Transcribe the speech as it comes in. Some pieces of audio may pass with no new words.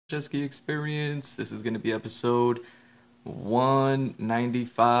Glowczewski experience. This is going to be episode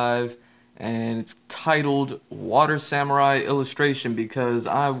 195, and it's titled Water Samurai Illustration because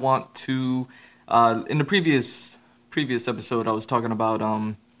I want to in the previous episode I was talking about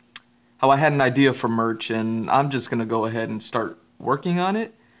how I had an idea for merch, and I'm just gonna go ahead and start working on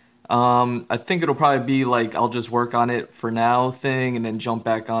it. I think it'll probably be like I'll just work on it for now thing and then jump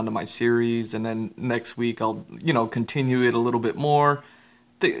back onto my series, and then next week I'll, continue it a little bit more.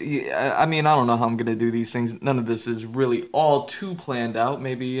 I mean, I don't know how I'm gonna do these things. None of this is really all too planned out.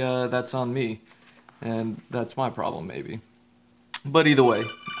 Maybe that's on me, and that's my problem maybe. But either way,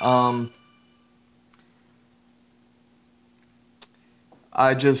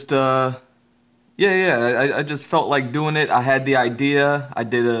 I just I just felt like doing it. I had the idea. I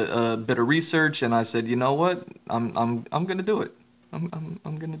did a bit of research, and I said, you know what? I'm gonna do it. I'm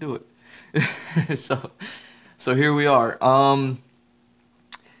gonna do it. So here we are.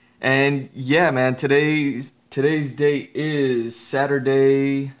 And yeah, man, today's date is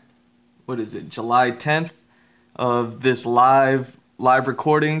Saturday. What is it? July 10th of this live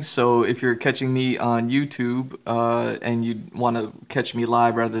recording. So if you're catching me on YouTube and you want to catch me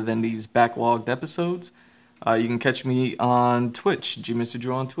live rather than these backlogged episodes, you can catch me on Twitch, Mr.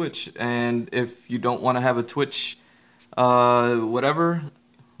 Drew on Twitch. And if you don't want to have a Twitch, whatever,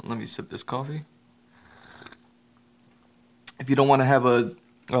 let me sip this coffee. If you don't want to have a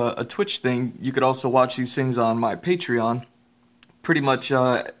Twitch thing, you could also watch these things on my Patreon. Pretty much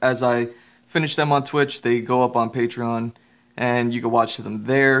as I finish them on Twitch, they go up on Patreon, and you can watch them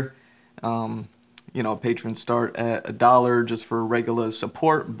there. Patrons start at $1 just for regular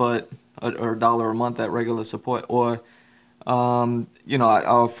support, or $1 a month at regular support, or I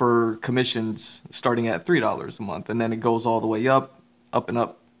offer commissions starting at $3 a month, and then it goes all the way up and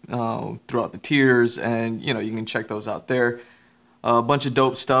up throughout the tiers, and you can check those out there. A bunch of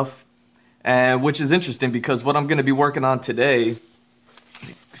dope stuff, and which is interesting because what I'm going to be working on today,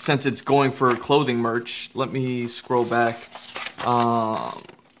 since it's going for clothing merch, let me scroll back.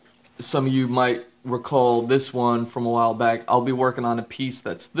 Some of you might recall this one from a while back. I'll be working on a piece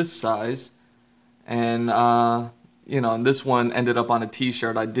that's this size, and and this one ended up on a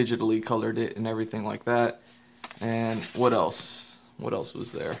t-shirt. I digitally colored it and everything like that. And what else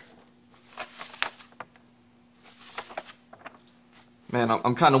was there? Man,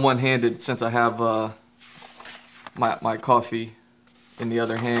 I'm kind of one-handed since I have my coffee in the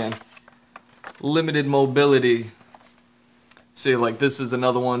other hand. Limited mobility. See, like this is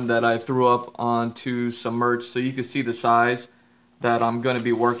another one that I threw up onto some merch, so you can see the size that I'm going to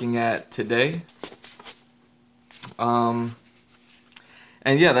be working at today. And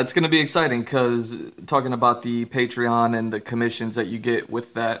yeah, that's going to be exciting because talking about the Patreon and the commissions that you get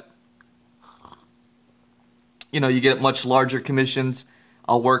with that, you get much larger commissions.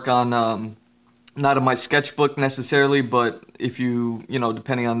 I'll work on not in my sketchbook necessarily, but if you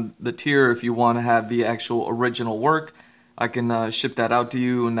depending on the tier, if you want to have the actual original work, I can ship that out to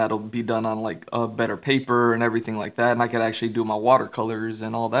you, and that'll be done on like a better paper and everything like that, and I could actually do my watercolors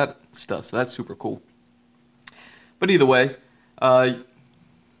and all that stuff, so that's super cool. But either way,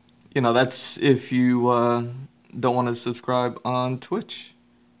 that's if you don't want to subscribe on Twitch.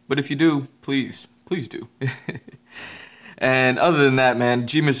 But if you do, please do. And other than that, man,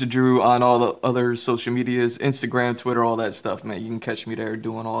 Mr. Drew on all the other social medias, Instagram, Twitter, all that stuff, man. You can catch me there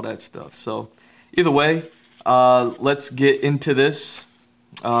doing all that stuff. So either way, let's get into this.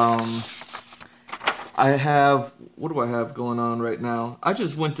 What do I have going on right now? I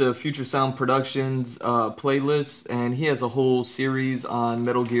just went to Future Sound Productions playlist, and he has a whole series on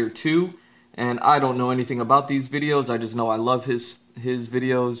Metal Gear 2. And I don't know anything about these videos. I just know I love his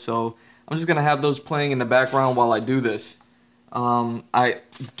videos, so I'm just gonna have those playing in the background while I do this. I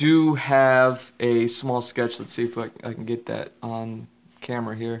do have a small sketch. Let's see if I can get that on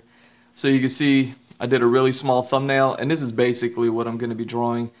camera here. So you can see I did a really small thumbnail, and this is basically what I'm gonna be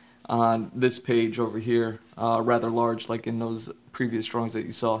drawing on this page over here, rather large like in those previous drawings that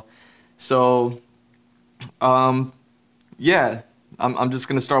you saw. So yeah, I'm just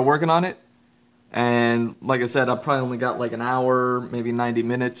gonna start working on it. And like I said, I probably only got like an hour, maybe 90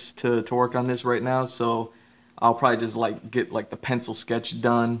 minutes to work on this right now, so I'll probably just like get like the pencil sketch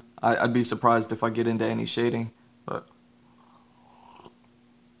done. I'd be surprised if I get into any shading, but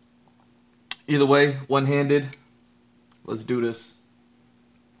either way, one-handed, let's do this.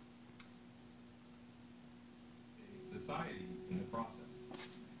 Society in the process.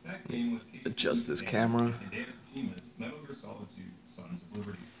 That game was Adjust this camera. Metal Gear Solid 2, Sons of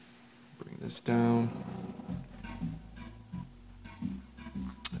Liberty. Bring this down.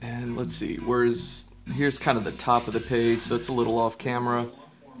 And let's see, here's kind of the top of the page, so it's a little off camera.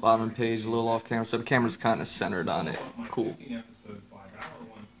 bottom page, a little off camera, so the camera's kind of centered on it. Want my Cool. 15-episode 5-hour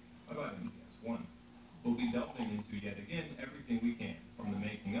one about MGS1. We'll be delving into yet again everything we can, from the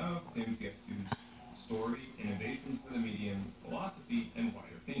making of to MGS2's story, innovations for the medium, philosophy, and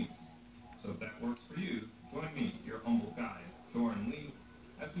wider themes. So if that works for you, join me, your humble guide, Doran Lee,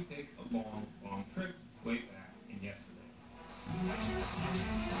 as we take a long, long trip way back in yesterday.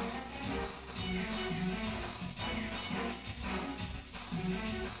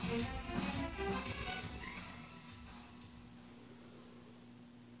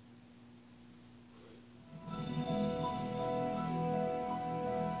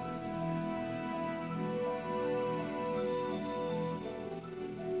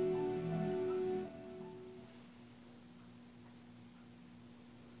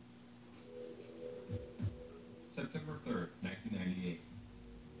 September 3rd, 1998.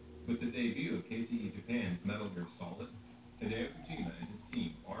 With the debut of KCE Japan's Metal Gear Solid, Hideo Kojima and his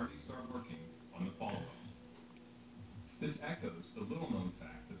team already start working on the follow-up. This echoes the little-known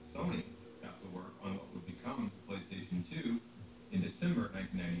fact that Sony got to work on what would become the PlayStation 2 in December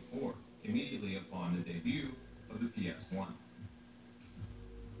 1994, immediately upon the debut of the PS1.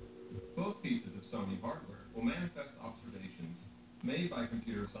 Both pieces of Sony hardware will manifest observations made by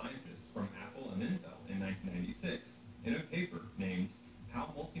computer scientists from Apple and Intel in 1996 in a paper named How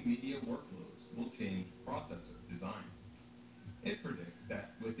Multimedia Workloads Will Change Processor Design. It predicts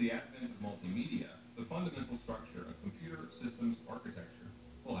that with the advent of multimedia, the fundamental structure of computer systems architecture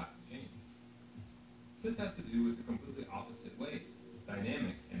will have to change. This has to do with the completely opposite ways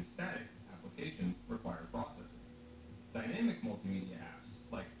dynamic and static applications require processing. Dynamic multimedia apps,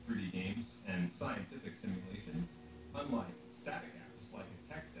 like 3D games and scientific simulations, unlike static apps like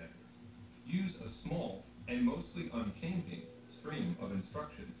text editors, use a small and mostly unchanging stream of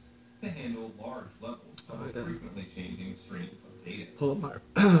instructions to handle large levels of a frequently changing stream of data. Pull up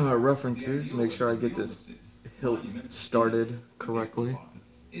my references, make sure I get this hilt started correctly.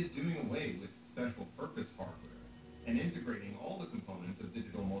 Is doing away with special purpose hardware and integrating all the components of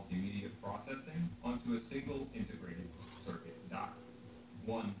digital multimedia processing onto a single integrated circuit die,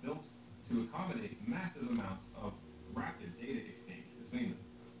 one built to accommodate massive amounts of rapid data exchange between them.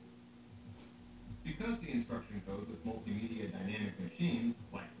 Because the instruction code with multimedia dynamic machines,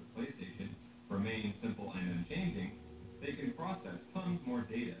 like the PlayStation, remain simple and unchanging, they can process tons more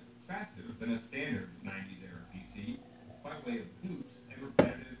data faster than a standard 90s era PC by way of loops and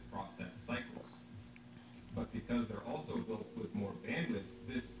repetitive process cycles. But because they're also built with more bandwidth,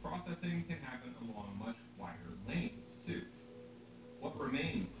 this processing can happen along much wider lanes, too. What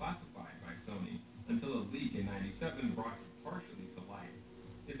remained classified by Sony until a leak in '97 brought it partially to light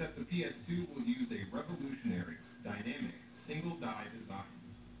is that the PS2 will use a revolutionary, dynamic, single-die design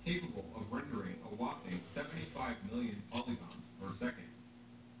capable of rendering a whopping 75 million polygons per second.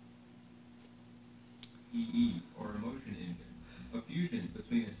 EE, or Emotion Engine, a fusion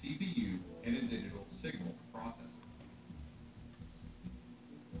between a CPU and a digital signal processor.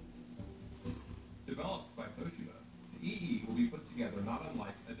 Developed by Toshiba, the EE will be put together not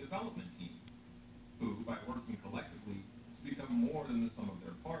unlike a development team, who, by working collectively to become more than the sum of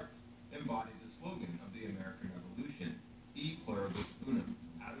their parts, embody the slogan of the American Revolution, E pluribus unum,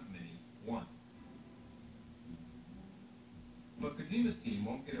 out of many, one. But Kojima's team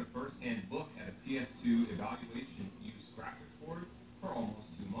won't get a first-hand look at a PS2 evaluation use graphics board for almost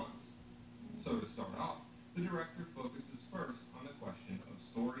 2 months. So to start off, the director focuses first on the question of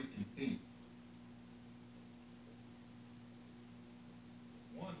story and theme.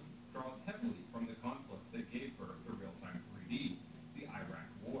 One draws heavily from the conflict that gave birth to real-time 3D, the Iraq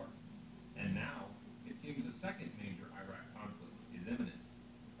War. And now, it seems a second major Iraq conflict is imminent.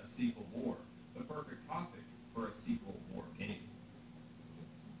 A sequel war, the perfect topic for a sequel war game.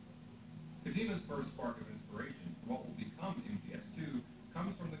 Kojima's first spark of inspiration for what will become MGS2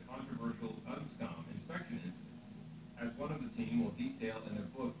 comes from the controversial UNSCOM inspection incidents. As one of the team will detail in a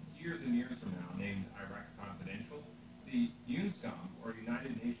book years and years from now named Iraq Confidential, the UNSCOM, or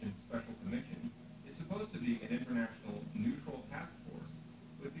United Nations Special Commission, is supposed to be an international neutral task force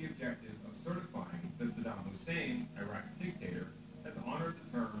with the objective of certifying that Saddam Hussein, Iraq's dictator, has honored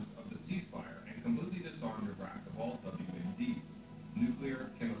the terms of the ceasefire and completely disarmed Iraq of all WMD, nuclear,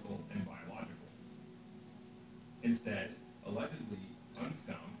 chemical, and biological. Instead, allegedly,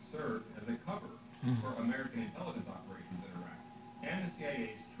 UNSCOM served as a cover for American intelligence operations in Iraq and the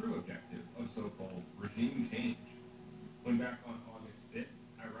CIA's true objective of so-called regime change. When back on August 5th,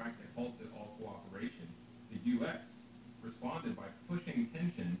 Iraq had halted all cooperation, the U.S. responded by pushing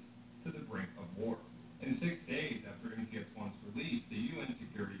tensions to the brink of war. In 6 days after MGS1's release, the UN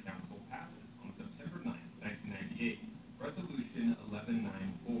Security Council passes on September 9, 1998, Resolution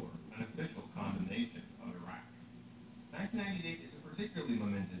 1194, particularly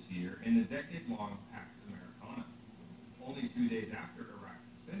momentous year in the decade-long Pax Americana. Only 2 days after Iraq's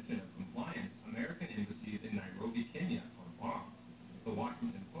suspension of compliance, American embassies in Nairobi, Kenya are bombed. The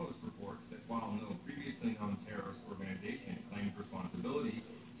Washington Post reports that while no previously known terrorist organization claims responsibility,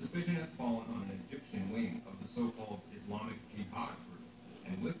 suspicion has fallen on an Egyptian wing of the so-called Islamic Jihad group,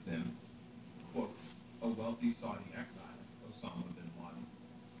 and with them, quote, a wealthy Saudi exile, Osama bin Laden.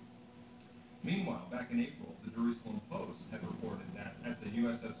 Meanwhile, back in April, the Jerusalem Post had reported that as the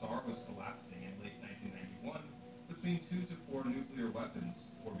USSR was collapsing in late 1991, between 2 to 4 nuclear weapons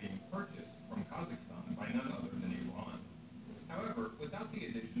were being purchased from Kazakhstan by none other than Iran. However, without the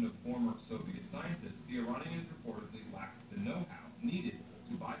addition of former Soviet scientists, the Iranians reportedly lacked the know-how needed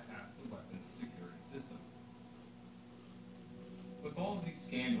to bypass the weapons security system. With all of these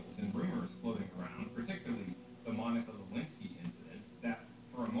scandals and rumors floating around, particularly the Monica Lewinsky incident, that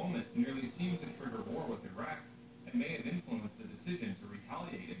for a moment nearly seemed to trigger war with Iraq and may have influenced the decision to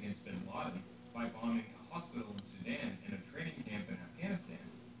retaliate against bin Laden by bombing a hospital in Sudan and a training camp in Afghanistan,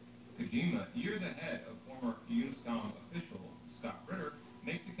 Kojima, years ahead of former UNSCOM official Scott Ritter,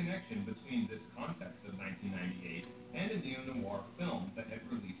 makes a connection between this context of 1998 and a neo-noir film that had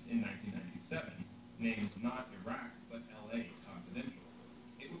released in 1997, named not Iraq, but L.A. Confidential.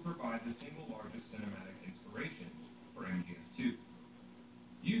 It would provide the single largest cinematic inspiration for MGS2.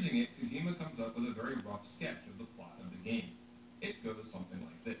 Using it, Kojima comes up with a very rough sketch of the plot of the game. It goes something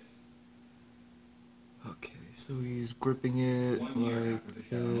like this. Okay, so he's gripping it 1 year like after the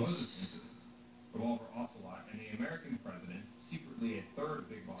Shadow Moses this. incident, Revolver Ocelot and the American president, secretly a third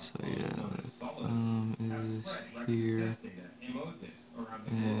Big Boss So clone yeah, known as the Solidus, thumb have is spread Rex's here, test data MO disk around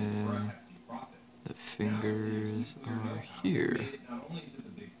the globe for a and hefty profit. the Now it seems fingers nuclear are know-how has here. made it not only to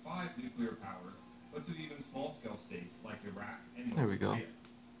the Big Five nuclear powers, but to even small-scale states like Iraq and There we North go. Korea.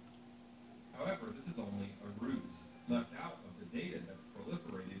 However, this is only a ruse. Left out of the data that's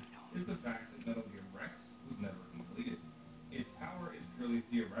proliferated is the fact that Metal Gear Rex was never completed. Its power is purely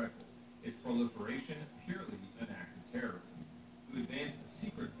theoretical, its proliferation purely an act of terrorism, to advance a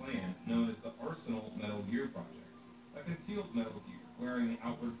secret plan known as the Arsenal Metal Gear Project, a concealed Metal Gear wearing the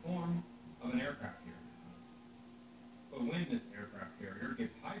outward form of an aircraft carrier. But when this aircraft carrier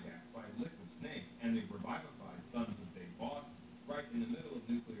gets hijacked by Liquid Snake and the revivified sons of Big Boss, right in the middle of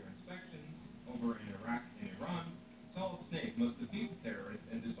nuclear inspections over in Iraq and Iran, Solid Snake must defeat the terrorists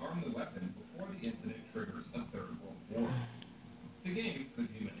and disarm the weapon before the incident triggers a third world war. The game,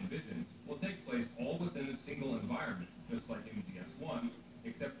 Kojima envisions, will take place all within a single environment, just like MGS1,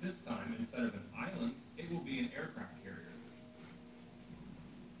 except this time, instead of an island, it will be an aircraft carrier.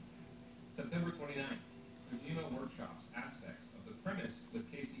 September 29th, Kojima workshops aspects of the premise with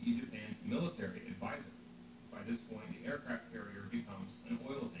KCE Japan's military advisor. By this point, the aircraft carrier becomes an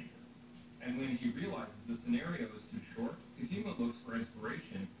oil tanker. And when he realizes the scenario is too short, Kojima looks for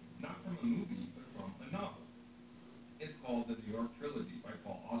inspiration not from a movie, but from a novel. It's called The New York Trilogy by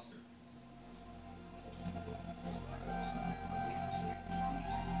Paul Auster.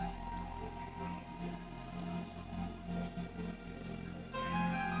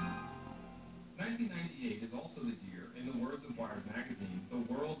 '98 is also the year, in the words of Wired magazine, the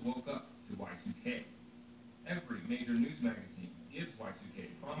world woke up to Y2K. Every major news magazine gives Y2K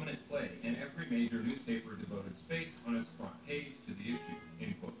prominent play, and every major newspaper devoted space on its front page to the issue,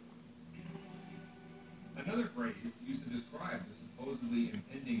 end quote. Another phrase used to describe the supposedly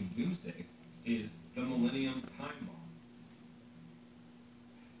impending doomsday is the Millennium Time Bomb.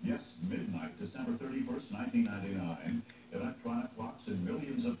 Yes, midnight, December 31st, 1999, electronic clocks and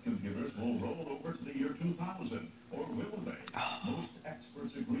millions of computers will roll over to the year 2000, or will they? Most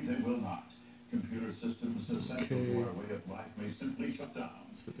experts agree they will not. Computer systems essential to our way of life may simply shut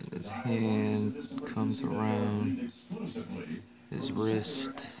down. So then his hand comes around his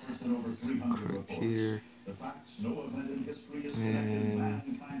wrist, crook here, The facts, no event in history is connected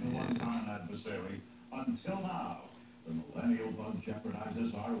mankind to one common adversary. Until now, the millennial bug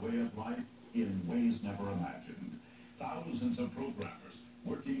jeopardizes our way of life in ways never imagined. Thousands of programmers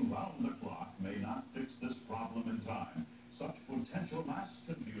working round the clock may not fix this problem in time. Such potential mass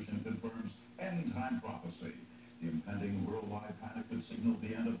confusion confirms end-time prophecy. The impending worldwide panic could signal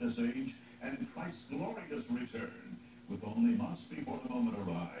the end of this age and Christ's glorious return. With only months before the moment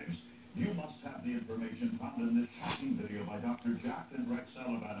arrives, you must have the information found in this shocking video by Dr. Jack and Rex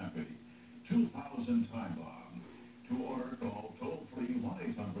Sullivan, MP. 2000 Time Bomb. To order, call toll-free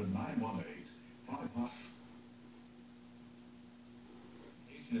 1-800-918-55.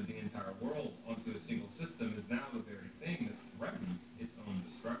 Of the entire world onto a single system is now the very thing that threatens its own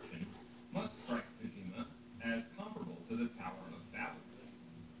destruction, must strike Kojima as comparable to the Tower of Babel.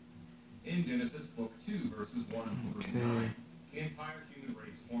 In Genesis Book 2, verses 1 through 9, The entire human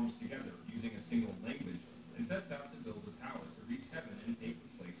race forms together using a single language and sets out to build a tower to reach heaven and take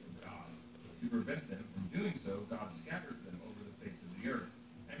the place of God. To prevent them from doing so, God scatters them over the face of the earth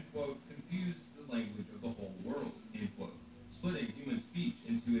and, quote, confused the language of the whole world, end quote, splitting human speech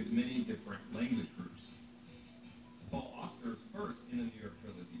into its many different language groups. Paul Auster's first in the New York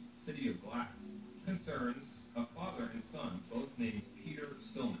trilogy, City of Glass, concerns a father and son, both named Peter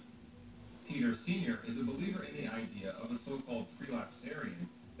Stillman. Peter Sr. is a believer in the idea of a so-called prelapsarian,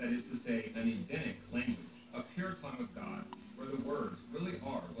 that is to say, an Edenic language, a pure tongue of God, where the words really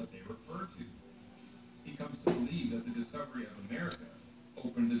are what they refer to. He comes to believe that the discovery of America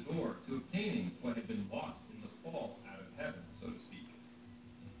opened the door to obtaining what had been lost in the fall out of heaven, so to speak.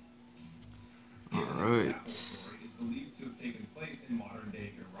 All right. The story is believed to have taken place in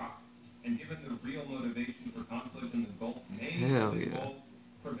modern-day Iraq, and given the real motivation for conflict in the Gulf may have involved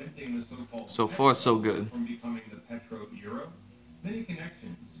preventing the so-called so far so good from becoming the petro-euro, many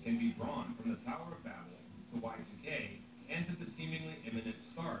connections can be drawn from the Tower of Babel to Y2K and to the seemingly imminent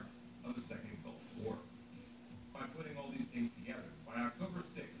start of the Second Gulf War. By putting all these things together, by October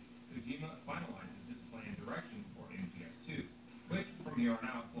 6th, Kojima finalizes its planned direction for MGS2, which from here on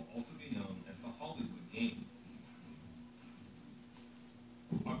out will also be known as the Hollywood game.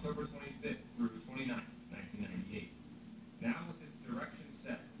 October 25th through 29th, 1998. Now with its direction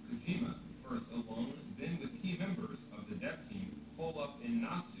set, Kojima, first alone, then with key members of the dev team, pull up in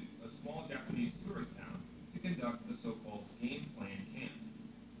Nasu, a small Japanese tourist town, to conduct the so-called game plan camp.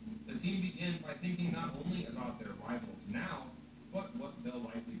 The team begin by thinking not only about their rivals now, but what they'll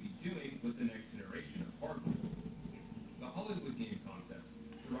likely be doing with the next generation of hardware. The Hollywood game concept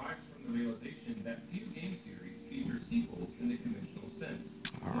derives from the realization that few game series feature sequels in the conventional sense.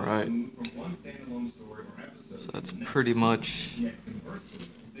 All right. Move from one standalone story or episode So that's to the next. pretty much Yet conversely,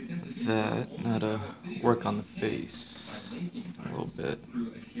 they tend to do that. so Now only to by a video work on the game face by linking a little titles bit.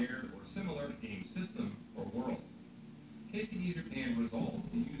 through a shared or similar game system or world. KCD Japan resolved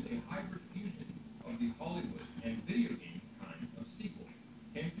to use a hybrid fusion of the Hollywood and video game kinds of sequel,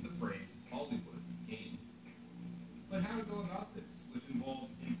 hence the phrase Hollywood game. But how to go about this, which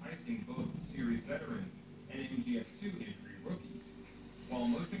involves enticing both series veterans and MGS2 entry rookies, while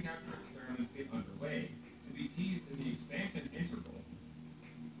motion capture experiments get underway, to be teased in the expansion interval.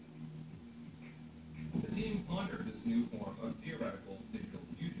 The team pondered this new form of theoretical digital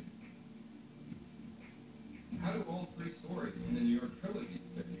fusion. How do all three stories in the New York trilogy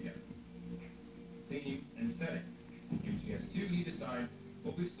fit together? Theme and setting. MGS2, he decides,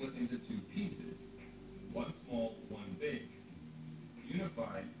 will be split into two pieces, one small, one big,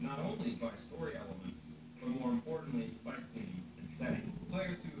 unified not only by story elements, but more importantly by theme and setting.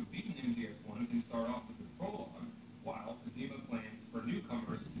 Players who have beaten MGS1 can start off with the prologue, while Kojima plans for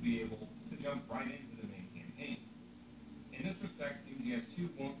newcomers to be able to jump right into the main campaign. In this respect, MGS2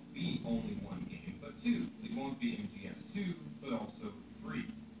 won't be only one game, but two. It won't be MGS2, but also three.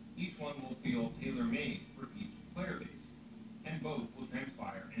 Each one will feel tailor-made for each player base, and both will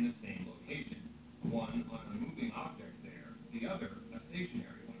transpire in the same location, one on a moving object there, the other a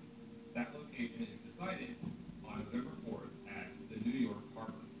stationary one. That location is decided on November 4th as the New York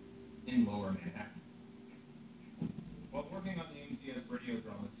Harbor in Lower Manhattan. While working on the MGS radio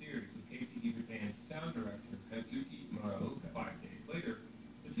drama series with KCD Japan's sound director Kazuki Muraoka 5 days later,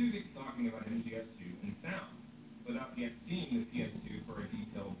 the two get to talking about MGS2 and sound. Without yet seeing the PS2 for a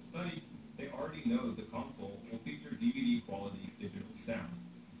detailed study, they already know the console will feature DVD quality digital sound.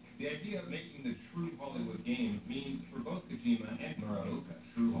 The idea of making the true Hollywood game means for both Kojima and Muraoka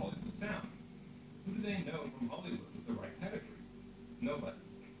true Hollywood sound. Who do they know from Hollywood with the right pedigree? Nobody.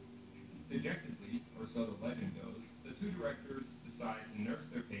 Dejectedly, or so the legend goes, the two directors decide to nurse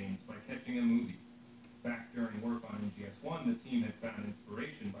their pains by catching a movie. Back during work on MGS1, the team had found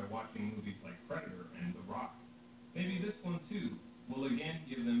inspiration by watching movies like Predator and The Rock. Maybe this one, too, will again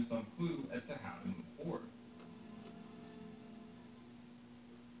give them some clue as to how to move forward.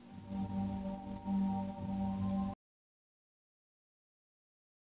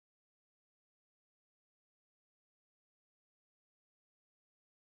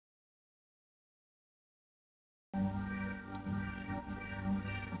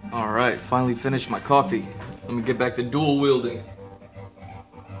 Alright, finally finished my coffee. Let me get back to dual wielding.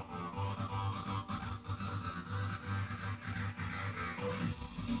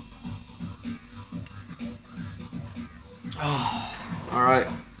 Alright.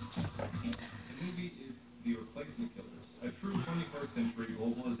 The movie is The Replacement Killers, a true 21st century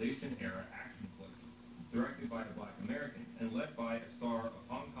globalization-era action flick. Directed by a black American and led by a star of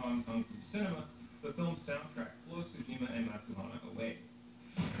Hong Kong Kung Fu cinema, the film's soundtrack blows Kojima and Matsuhana away.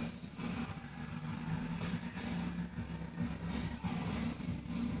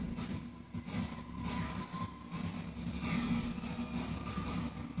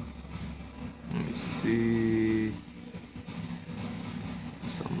 see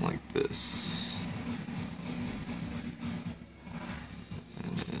something like this,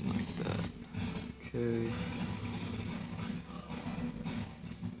 and then like that. Okay.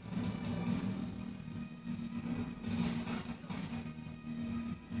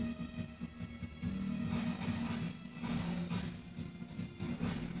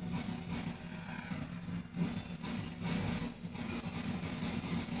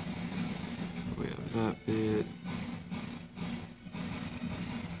 We have that bit.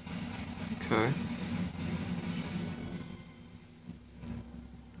 Okay.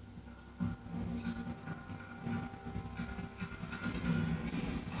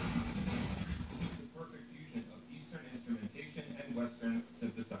 The perfect fusion of Eastern instrumentation and Western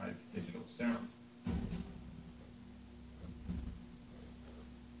synthesized digital sound.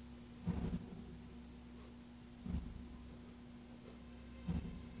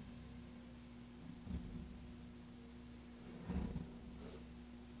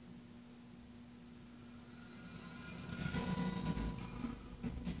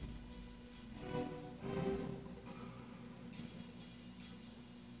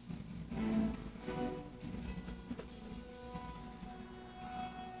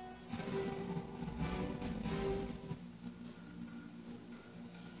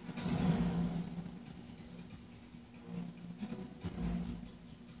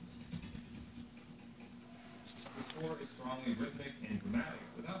 The score is strongly rhythmic and dramatic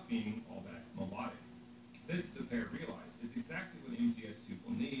without being all that melodic. This, the pair realize, is exactly what MGS2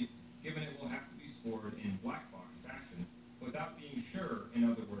 will need, given it will have to be scored in black box fashion, without being sure, in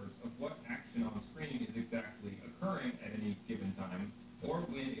other words, of what action on screen is exactly occurring at any given time, or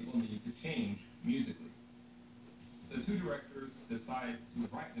when it will need to change musically. The two directors decide to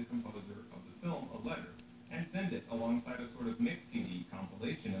write the composer of the film a letter and send it alongside a sort of mix CD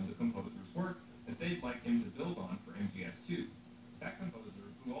compilation of the composer's work that they'd like him to build on for MGS2. That composer,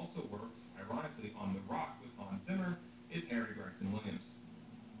 who also works, ironically, on The Rock with Hans Zimmer, is Harry Gregson Williams.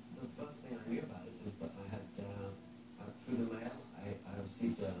 The first thing I knew about it was that I had, through the mail, I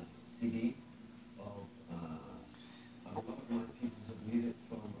received a CD of a lot of my pieces of music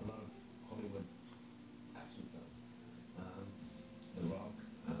from a lot of Hollywood action films. The Rock,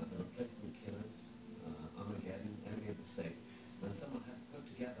 The Replacement Killers, Armageddon, Enemy of the State. And someone had put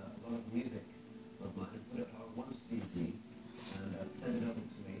together a lot of music of mine and put it on one CD and sent it over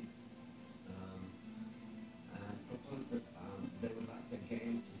to me and proposed that they would like their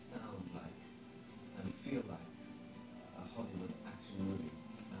game to sound like and feel like a Hollywood action movie.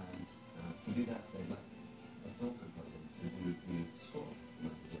 And to do that, they'd like a film composer to do the score for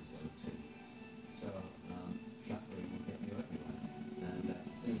Metal Gear Solid 2. So flattery will get you everywhere. And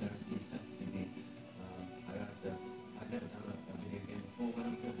as soon as I received that CD, I realized that I'd never done a video game before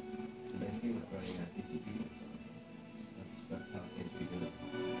when I'm good. And they seem like very easy people, so that's how it came to be good.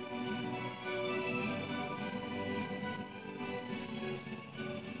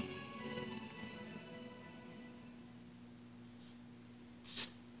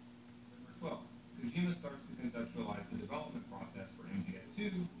 Number 12. Kojima starts to conceptualize the development process for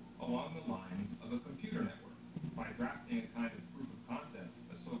MGS2 along the lines of a computer network by drafting a kind of proof of concept,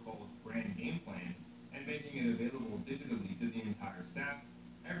 a so-called grand game plan, and making it available digitally to the entire staff.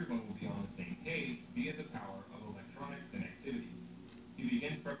 Everyone will be on the same page via the power of electronic connectivity. He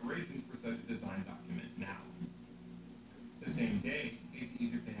begins preparations for such a design document now. The same day, ACE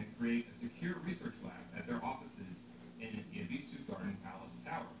Japan create a secure research lab at their offices in Ibisu Garden Palace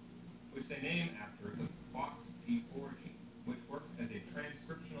Tower, which they name after the Fox P4 gene, which works as a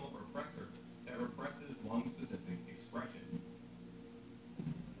transcriptional repressor that represses lung-specific expression.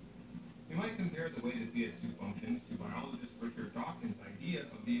 We might compare the way that PS2 functions to biologist Richard Dawkins' idea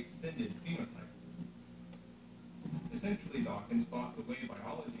of the extended phenotype. Essentially, Dawkins thought the way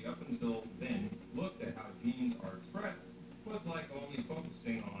biology up until then looked at how genes are expressed was like only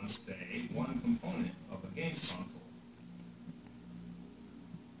focusing on, say, one component of a game console.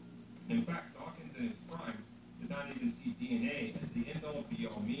 In fact, Dawkins in his prime did not even see DNA as the end-all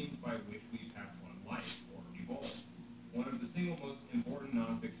be-all means by which we pass on life or evolve. One of the single most important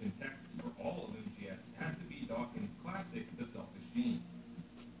nonfiction texts for all of MGS has to be Dawkins' classic, The Selfish Gene.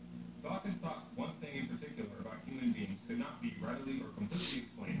 Dawkins thought one thing in particular about human beings could not be readily or completely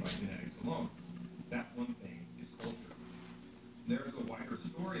explained by genetics alone. That one thing is culture. There is a wider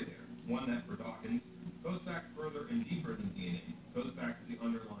story there, one that for Dawkins goes back further and deeper than DNA, goes back to the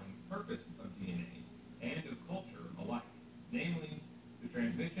underlying purpose of DNA and of culture alike, namely the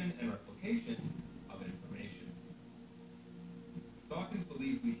transmission and replication of information. Dawkins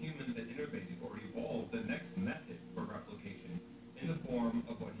believed we humans had innovated or evolved the next method for replication in the form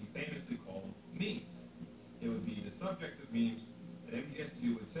of what he famously called memes. subject of memes that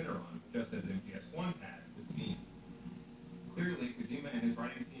MGS2 would center on, just as MGS1 had with memes. Clearly, Kojima and his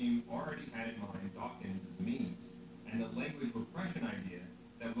writing team already had in mind Dawkins as memes, and the language repression idea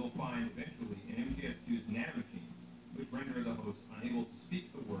that we'll find eventually in MGS2's nanomachines, which render the hosts unable to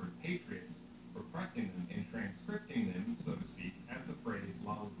speak the word patriots, repressing them and transcripting them, so to speak, as the phrase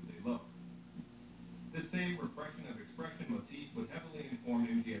 "Laulule." This same repression of expression motif would heavily inform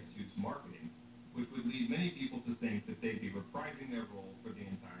MGS2's marketing, which would lead many people to think that they'd be reprising their role for the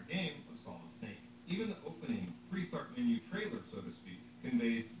entire game of Solid Snake. Even the opening pre-start menu trailer, so to speak,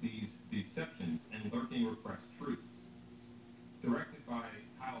 conveys these deceptions and lurking repressed truths. Directed by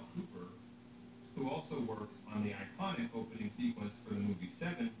Kyle Cooper, who also worked on the iconic opening sequence for the movie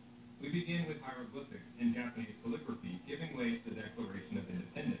 7, we begin with hieroglyphics in Japanese calligraphy giving way to the Declaration of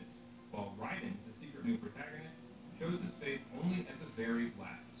Independence, while Raiden, the secret new protagonist, shows his face only at the very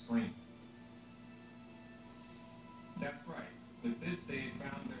last screen. That's right, with this they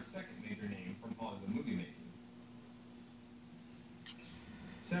had found their second major name from Hollywood movie making.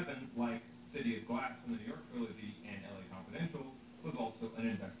 7, like City of Glass from the New York trilogy and LA Confidential, was also an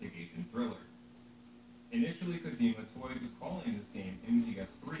investigation thriller. Initially, Kojima toyed with calling this game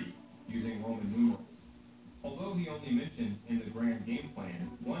MGS3, using Roman numerals. Although he only mentions in the grand game plan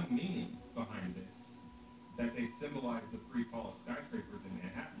one meaning behind this, that they symbolize the 3 tallest skyscrapers in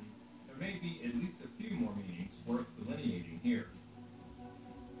Manhattan, there may be at least a few more meanings worth delineating here.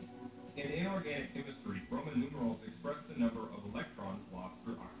 In inorganic chemistry, Roman numerals express the number of electrons lost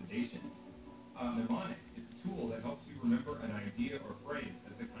through oxidation. A mnemonic is a tool that helps you remember an idea or phrase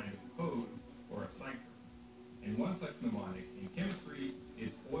as a kind of code or a cipher. And one such mnemonic in chemistry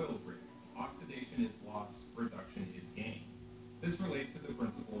is oil rig. Oxidation is loss, reduction is gain. This relates to the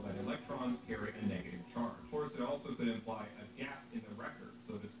principle that electrons carry a negative charge. Of course, it also could imply a gap in the record,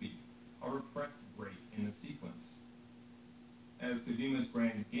 so to speak, a repressed break in the sequence. As Kojima's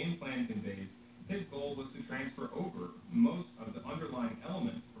grand game plan conveys, his goal was to transfer over most of the underlying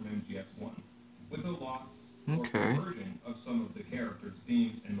elements from MGS1, with a loss or conversion of some of the characters,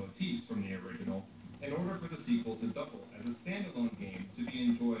 themes, and motifs from the original, in order for the sequel to double as a standalone game to be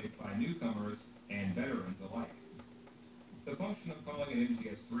enjoyed by newcomers and veterans alike. The function of calling it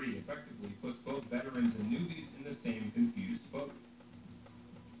MGS3 effectively puts both veterans and newbies in the same confused boat,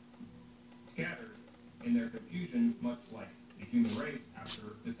 scattered in their confusion, much like the human race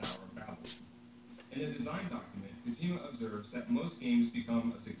after the Tower of Babel. In the design document, Kojima observes that most games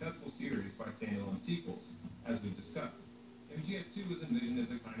become a successful series by standalone sequels, as we've discussed. MGS2 was envisioned as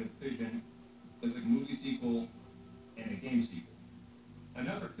a kind of fission, as a movie sequel and a game sequel.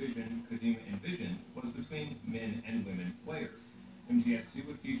 Another fission Kojima envisioned was between men and women players. MGS2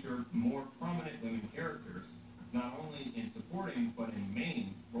 would feature more prominent women characters, not only in supporting but in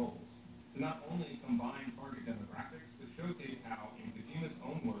main roles, to not only combine target demographics, but showcase how, in Kojima's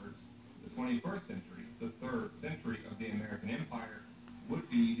own words, the 21st century, the 3rd century of the American Empire, would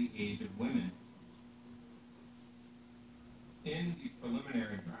be the age of women. In the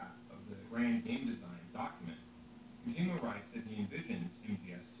preliminary draft of the grand game design document, Kojima writes that he envisions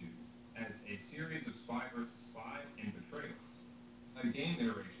MGS2 as a series of spy versus spy and betrayals, a game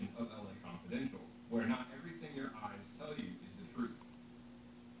iteration of LA Confidential, where not everything your eyes tell you is the truth.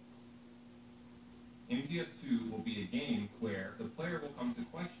 MGS2 will be a game where the player will come to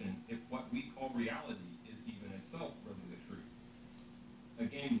question if what we call reality is even itself really the truth. A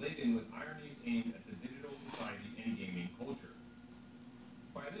game laden with ironies aimed at the digital society and gaming culture.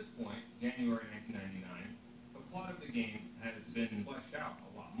 By this point, January 1999, the plot of the game has been fleshed out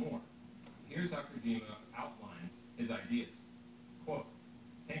a lot more. Here's how Kojima outlines his ideas. Quote,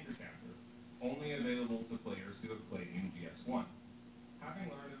 Tanker Captor, only available to players who have played MGS1.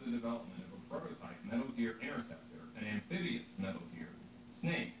 Having learned of the development of a prototype Metal Gear Interceptor, an amphibious Metal Gear,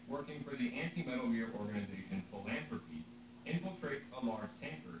 Snake, working for the anti-Metal Gear organization Philanthropy, infiltrates a large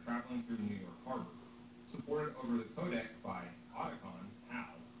tanker traveling through New York Harbor. Supported over the codec by Otacon,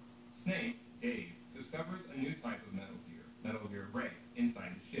 Hal, Snake, Dave, discovers a new type of Metal Gear Ray,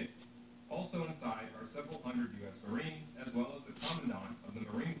 inside the ship. Also inside are several hundred U.S. Marines, as well as the Commandant of the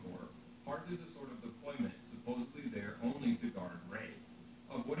Marine Corps, part of the sort of deployment supposedly there only to guard Ray.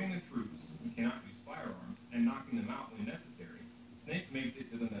 Avoiding the troops, who cannot use firearms, and knocking them out when necessary, Snake makes it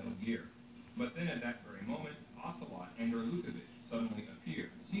to the Metal Gear. But then at that very moment, Ocelot and Erlukovich suddenly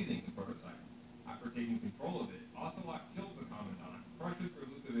appear, seizing the prototype. After taking control of it, Ocelot kills the Commandant, crushes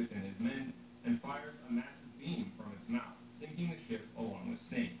Erlukovich and his men, and fires a massive beam from its mouth, sinking the ship along with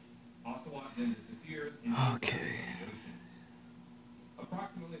Snake. Ocelot then disappears into the ocean.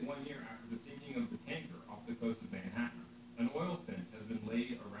 Approximately 1 year after the sinking of the tanker off the coast of Manhattan, an oil fence has been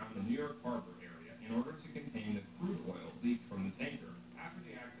laid around the New York Harbor area in order to contain the crew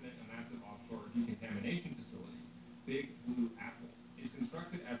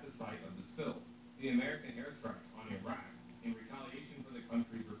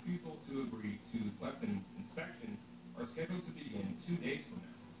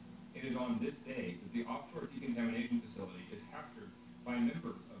It is on this day that the offshore decontamination facility is captured by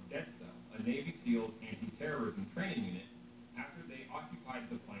members of Dead Cell, a Navy SEALs anti-terrorism training unit, after they occupied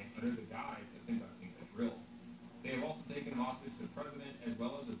the plant under the guise of conducting a drill. They have also taken hostage the president as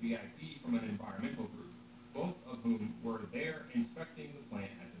well as a VIP from an environmental group, both of whom were there inspecting the plant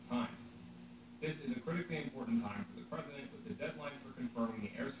at the time. This is a critically important time for the president, with the deadline for confirming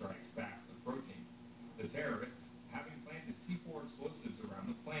the airstrikes fast approaching. The terrorists, having planted C4 explosives around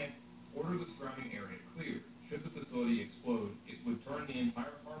the plant, ordered the surrounding area cleared. Should the facility explode, it would turn the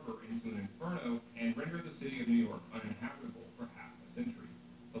entire harbor into an inferno and render the city of New York uninhabitable for half a century.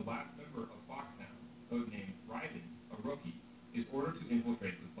 The last member of Foxhound, codenamed Raiden, a rookie, is ordered to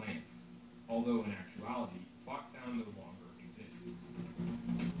infiltrate the plant, although in actuality, Foxhound no longer exists.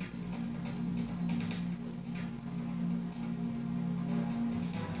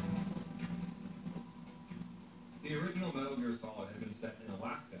 The original Metal Gear Solid had been set in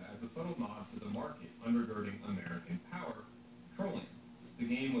Alaska as a subtle nod to the market undergirding American power, petroleum. The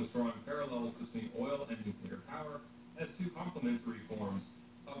game was drawing parallels between oil and nuclear power as two complementary forms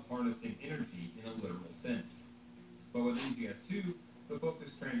of harnessing energy in a literal sense. But with MGS2, the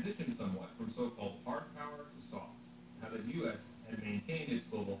focus transitioned somewhat from so-called hard power to soft. Now the U.S. had maintained its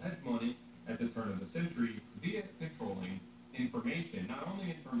global hegemony at the turn of the century via controlling information, not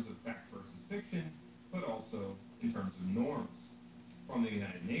only in terms of fact versus fiction, but also in terms of norms. From the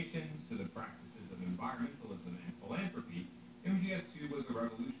United Nations to the practices of environmentalism and philanthropy, MGS2 was a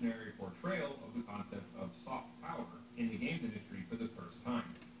revolutionary portrayal of the concept of soft power in the games industry for the first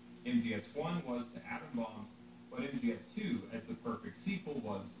time. MGS1 was to atom bombs, but MGS2, as the perfect sequel,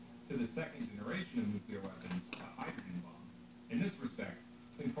 was to the second generation of nuclear weapons, the hydrogen bomb. In this respect,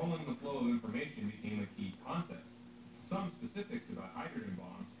 controlling the flow of information became a key concept. Some specifics about hydrogen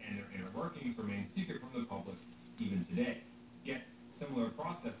bombs and their inner workings remain secret from the public even today. Yet, similar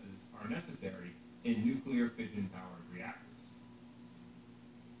processes are necessary in nuclear fission-powered reactors.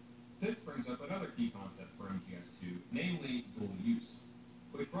 This brings up another key concept for MGS2, namely dual use,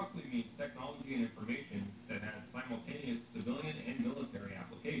 which roughly means technology and information that has simultaneous civilian and military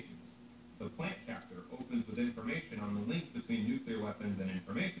applications. The plant chapter opens with information on the link between nuclear weapons and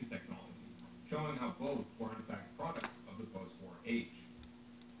information technology, showing how both were in fact products of the post-war age.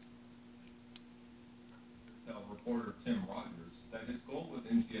 Tell reporter Tim Rogers that his goal with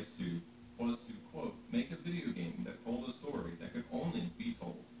MGS2 was to, quote, make a video game that told a story that could only be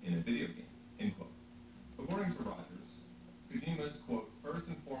told in a video game, end quote. According to Rogers, Kojima's, quote, first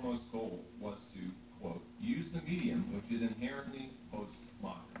and foremost goal was to, quote, use the medium which is inherently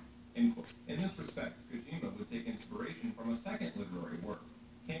postmodern, end quote. In this respect, Kojima would take inspiration from a second literary work,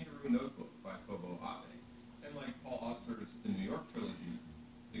 Kangaroo Notebook by Kobo Abe. And like Paul Auster's The New York trilogy,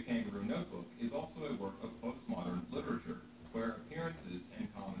 the Kangaroo Notebook is also a work of postmodern literature, where appearances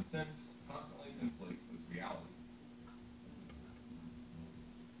and common sense constantly conflict with reality.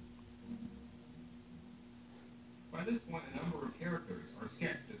 By this point, a number of characters are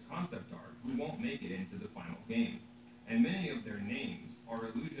sketched as concept art who won't make it into the final game, and many of their names are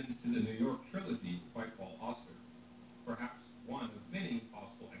allusions to the New York trilogy by Paul Auster. Perhaps one of many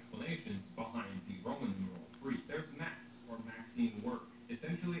possible explanations behind the Roman numeral 3. There's Max, or Maxine Work,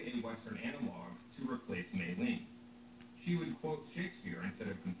 essentially a Western analog to replace Mei Ling. She would quote Shakespeare instead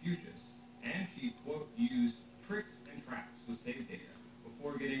of Confucius, and she'd, quote, use tricks and traps with save data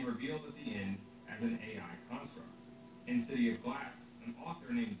before getting revealed at the end as an AI construct. In City of Glass, an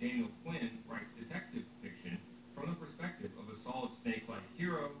author named Daniel Quinn writes detective fiction from the perspective of a solid snake-like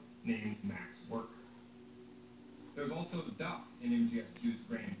hero named Max Work. There's also Doc in MGS2's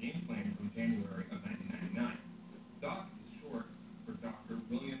grand game plan from January of 1999. Doc is short for Dr.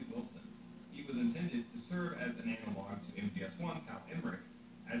 William Wilson. He was intended to serve as an analog to MGS1's Hal Emmerich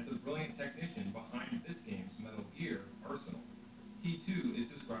as the brilliant technician behind this game's Metal Gear arsenal. He too is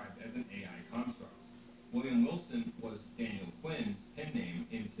described as an AI construct. William Wilson was Daniel Quinn's pen name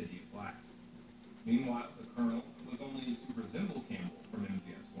in City of Glass. Meanwhile, the Colonel was only to resemble Campbell from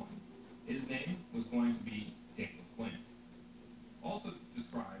MGS1. His name was going to be Daniel Quinn. Also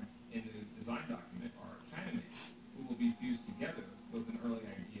described in the design document are Chinamen, who will be fused together with an early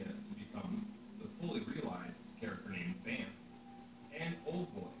idea to become the fully realized character named Vamp, and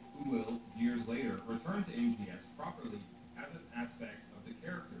Old Boy, who will, years later, return to MGS properly as an aspect of the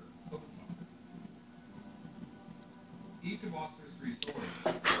character Code Talker. Each of Auster's three stories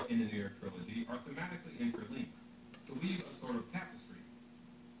in the New York trilogy are thematically interlinked to weave a sort of tapestry.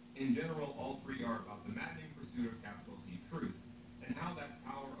 In general, all three are about the maddening pursuit of capital T truth, and how that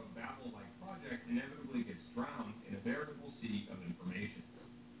Tower of Babel-like project inevitably gets drowned in a veritable sea of information.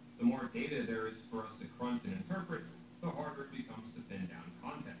 The more data there is for us to crunch and interpret, the harder it becomes to pin down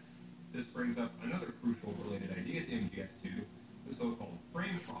context. This brings up another crucial related idea to MGS2, the so-called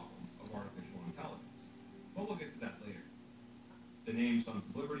frame problem of artificial intelligence. But we'll get to that later. The name Sons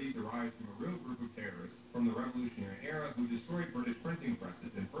of Liberty derives from a real group of terrorists from the Revolutionary era who destroyed British printing presses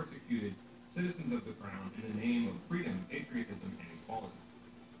and persecuted citizens of the crown in the name of freedom, patriotism, and equality.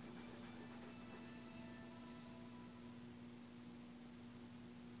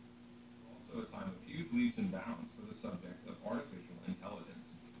 Also a time of huge leaps and bounds for the subject of artificial intelligence.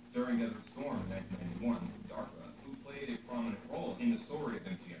 During Desert Storm in 1991, DARPA, who played a prominent role in the story of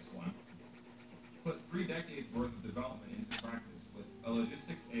MGS-1, put 3 decades worth of development into practice with a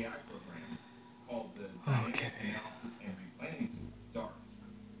logistics AI program called the Dynamic Analysis and Replanning Tool, DART.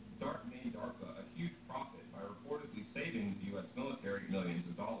 DART made DARPA a huge profit by reportedly saving the U.S. military millions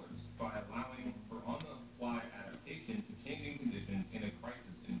of dollars by allowing for on-the-fly adaptation to changing conditions in a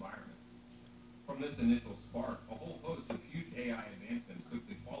crisis environment. From this initial spark, a whole host of huge AI advancements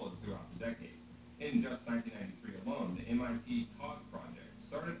quickly followed throughout the decade. In just 1993 alone, the MIT COG project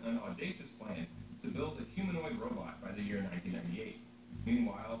started an audacious plan to build a humanoid robot by the year 1998.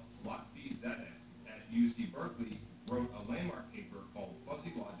 Meanwhile, Lotfi Zedek at UC Berkeley wrote a landmark paper called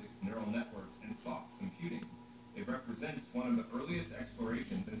Fuzzy Logic, Neural Networks, and Soft Computing. It represents one of the earliest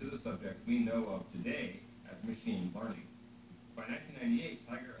explorations into the subject we know of today as machine learning. By 1998,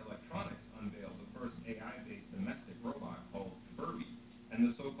 Tiger Electronics unveiled the first AI-based domestic robot called Furby, and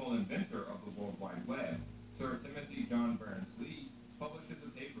the so-called inventor of the World Wide Web, Sir Timothy John Berners-Lee, publishes a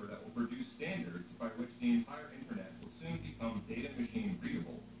paper that will produce standards by which the entire internet will soon become data-machine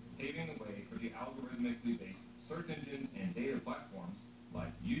readable, paving the way for the algorithmically based search engines and data platforms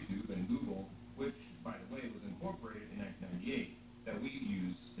like YouTube and Google, which, by the way, was incorporated in 1998, that we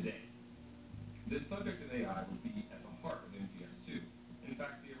use today. This subject of AI would be at the heart of MGS2. In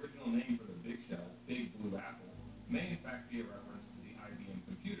fact, the original name for the big shell, Big Blue Apple, may in fact be a reference to the IBM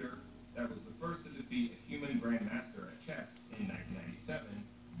computer that was the first to defeat a human grandmaster at chess in 1997,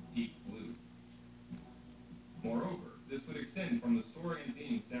 Deep Blue. Moreover, this would extend from the story and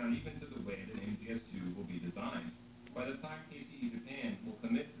themes down even to the way that MGS2 will be designed. By the time KCE Japan will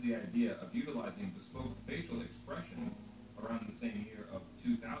commit to the idea of utilizing bespoke facial expressions around the same year of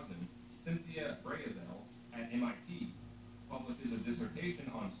 2000, Cynthia Brazel at MIT publishes a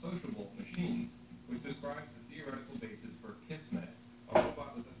dissertation on sociable machines, which describes the theoretical basis for Kismet, a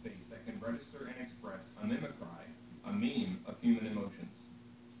robot with a face that can register and express a mimicry, a meme of human emotions.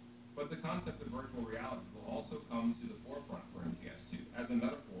 But the concept of virtual reality will also come to the forefront for MGS2 as a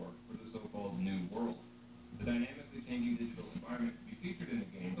metaphor for the so-called new world. The dynamically changing digital environment to be featured in the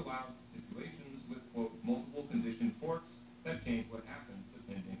game allows situations with, quote, multiple condition forks that change what happens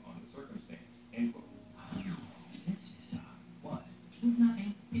depending on the circumstance, end quote. This is, what?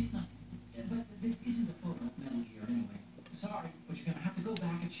 Nothing. It's nothing. But this isn't a photo of Metal Gear anyway. Sorry, but you're gonna have to go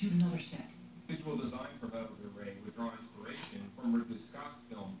back and shoot another set. Visual design for Metal Gear Ray would draw inspiration from Ridley Scott's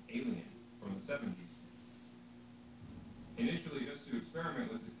film Alien from the 70s. Initially, just to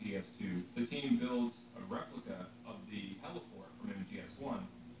experiment with the PS2, the team builds a replica of the heliport from MGS1,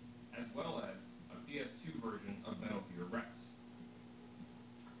 as well as a PS2 version of Metal Gear Rex.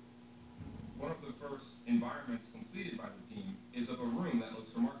 One of the first environments completed by the team is of a room that looks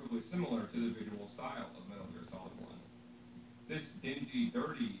remarkably similar to the visual style of Metal Gear Solid 1. This dingy,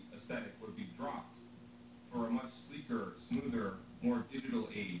 dirty aesthetic would be dropped for a much sleeker, smoother, more digital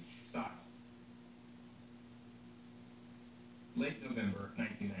age style. Late November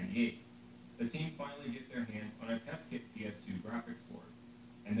 1998, the team finally get their hands on a test kit PS2 graphics board,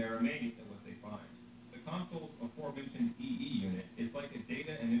 and they're amazed at what they find. The console's aforementioned EE unit is like a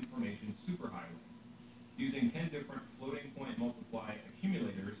data and information superhighway, using 10 different floating point multiply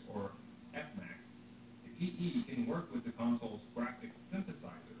accumulators, or FMAX. The EE can work with the console's graphics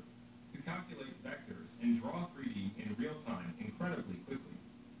synthesizer to calculate vectors and draw 3D in real time incredibly quickly.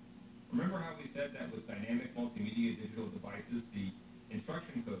 Remember how we said that with dynamic multimedia digital devices, the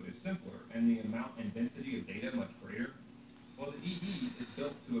instruction code is simpler and the amount and density of data much greater? Well, the EE is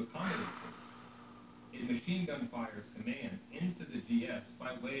built to accommodate this. It machine gun fires commands into the GS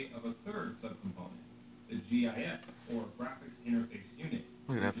by way of a third subcomponent, the GIF, or Graphics Interface Unit.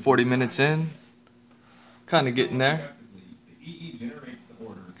 Look at that, 40 minutes in. Kind of getting there. The EE generates the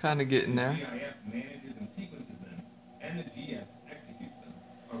orders. Kind of getting there. The GIF manages and sequences them, and the GS executes them.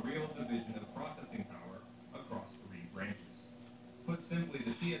 A real division of processing power across 3 branches. Put simply,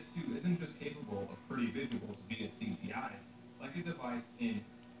 the PS2 isn't just capable of pretty visuals via CPI, like a device in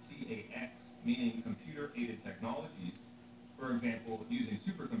CAX, meaning computer-aided technologies, for example, using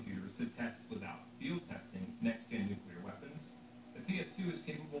supercomputers to test without field testing next-gen nuclear weapons. The PS2 is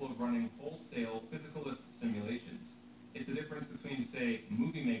capable of running wholesale physicalist simulations, It's the difference between, say,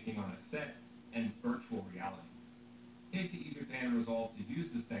 movie making on a set and virtual reality. KCE Japan resolved to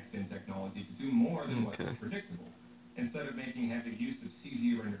use this next-gen technology to do more than what's predictable. Instead of making heavy use of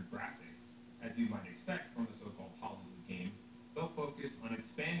CG-rendered graphics, as you might expect from a so-called Hollywood game, they'll focus on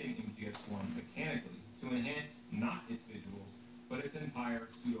expanding MGS1 mechanically to enhance not its visuals, but its entire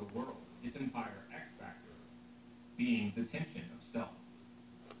pseudo-world, its entire X-factor, being the tension of stealth.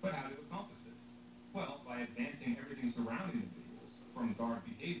 But how to accomplish this? Well, by advancing everything surrounding the visuals, from guard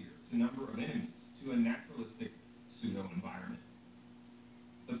behavior to number of enemies to a naturalistic pseudo-environment.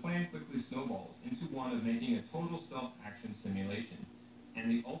 The plan quickly snowballs into one of making a total stealth action simulation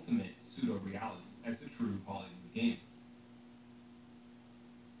and the ultimate pseudo-reality as a true Hollywood game.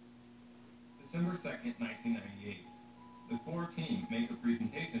 December 2nd, 1998. The core team make a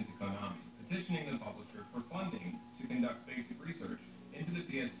presentation to Konami, petitioning the publisher for funding to conduct basic research into the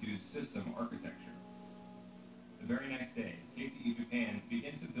PS2's system architecture. The very next day, KCE Japan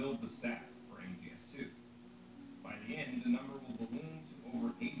begin to build the staff for MGS2. By the end, the number will balloon to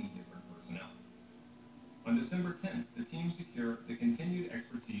over 80 different personnel. On December 10th, the team secured the continued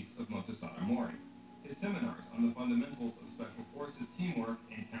expertise of Motosada Mori. His seminars on the fundamentals of Special Forces teamwork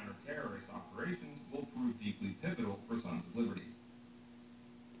and counter-terrorist operations will prove deeply pivotal for Sons of Liberty.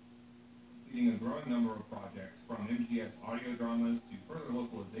 Leading a growing number of projects from MGS audio dramas to further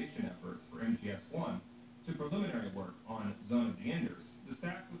localization efforts for MGS1 to preliminary work on Zone of the Enders, the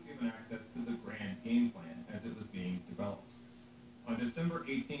staff was given access to the grand game plan as it was being developed. On December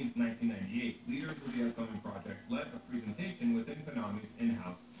 18, 1998, leaders of the upcoming project led a presentation within Konami's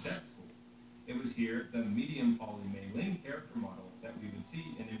in-house dev school. It was here the medium poly Mei Ling character model that we would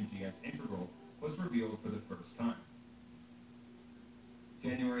see in MGS Integral was revealed for the first time.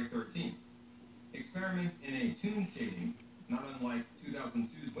 January 13th. Experiments in a toon shading, not unlike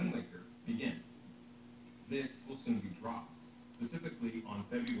 2002's Wind Waker, begin. This will soon be dropped, specifically on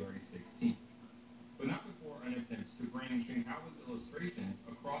February 16th, but not before an attempt to bring Shinkawa's illustrations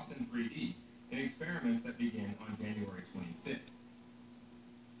across in 3D in experiments that begin on January 25th.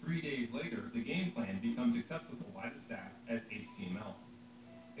 3 days later, the game plan becomes accessible by the staff as HTML.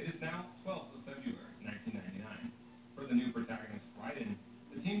 It is now 12th of February, 1999. For the new protagonist, Raiden,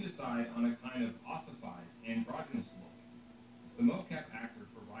 the team decide on a kind of ossified, androgynous look. The mocap actor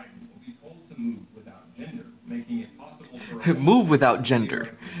for Raiden will be told to move without gender, making it possible for move without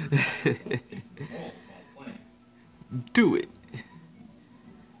gender. Do it.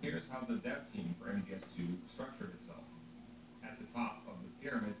 Here's how the dev team for MGS2 structured itself. At the top of the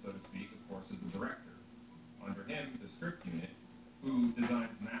pyramid, so to speak, of course, is the director. Under him, the script unit, who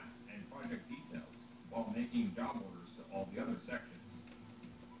designs maps and project details while making job orders to all the other sections.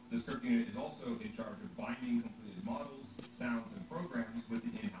 The script unit is also in charge of binding completed models, sounds, and programs with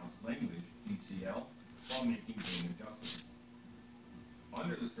the in-house language, GCL, while making game adjustments.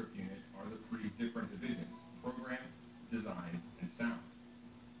 Under the script unit are the 3 different divisions: program, design, and sound.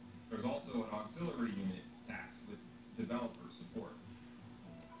 There's also an auxiliary unit tasked with developer support.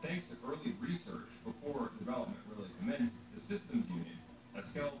 Thanks to early research before development really commenced, the systems unit, a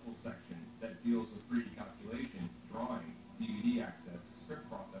skeletal section that deals with 3D calculation, drawings, DVD access, script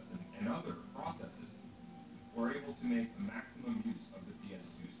processing, and other processes, were able to make a maximum use of the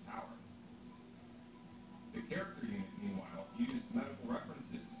PS2's power. The character unit, meanwhile, used medical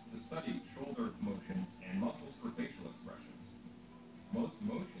references to study shoulder motions and muscles for facial expressions. Most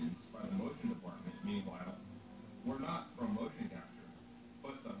motions by the motion department, meanwhile, were not from motion capture,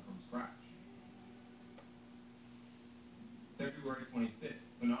 but done from scratch. February 25th,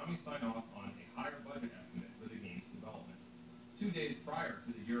 Konami signed off on a higher budget estimate for the game's development. 2 days prior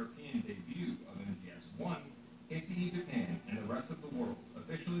to the European debut of MGS1, KCE Japan and the rest of the world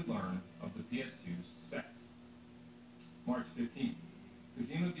officially learned of the PS2's specs. March 15th,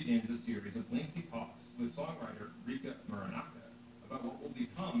 Kojima begins a series of lengthy talks with songwriter Rika Muranaka about what will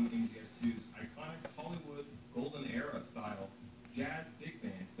become MGS2's iconic Hollywood Golden Era style jazz big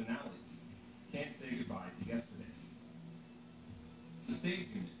band finale, Can't Say Goodbye to Yesterday. The stage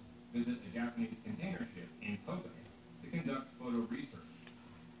unit visit a Japanese container ship in Kobe to conduct photo research.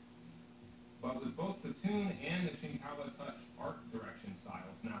 But with both the tune and the Shinkawa Touch art direction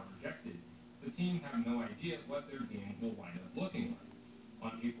styles now rejected, the team have no idea what their game will wind up looking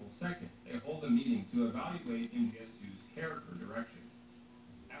like. On April 2nd, they hold a meeting to evaluate MGS2's character direction.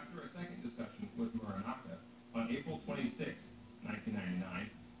 After a second discussion with Muranaka, on April 26, 1999,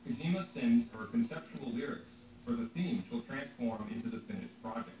 Kojima sends her conceptual lyrics for the theme she'll transform into the finished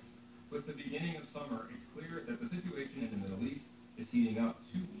project. With the beginning of summer, it's clear that the situation in the Middle East is heating up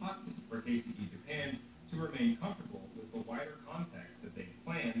too hotly for KCE Japan to remain comfortable with the wider context that they've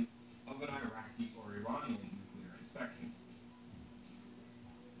planned of an Iraqi or Iranian nuclear inspection.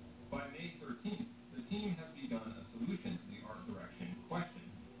 13th, the team has begun a solution to the art direction question.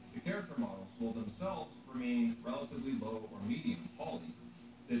 The character models will themselves remain relatively low or medium poly.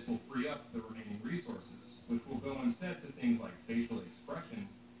 This will free up the remaining resources, which will go instead to things like facial expressions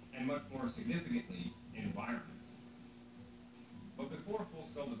and, much more significantly, environments. But before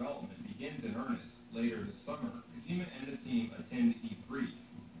full-scale development begins in earnest later this summer, Kojima and the team attend E3.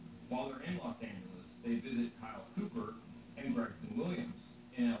 While they're in Los Angeles, they visit Kyle Cooper and Gregson Williams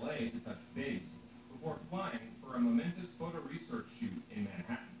in LA to touch base before flying for a momentous photo research shoot in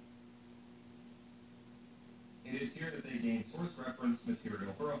Manhattan. It is here that they gain source reference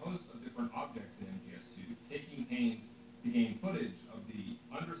material for a host of different objects in MGS2, taking pains to gain footage of the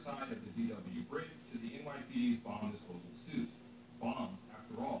underside of the DW bridge to the NYPD's bomb disposal suit. Bombs,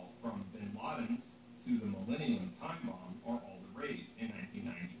 after all, from bin Laden's to the Millennium Time Bomb, are all the rage in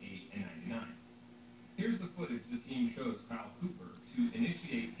 1998 and 99. Here's the footage the team shows Kyle Cooper to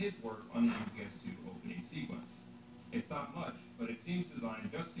initiate his work on the MGS2 opening sequence. It's not much, but it seems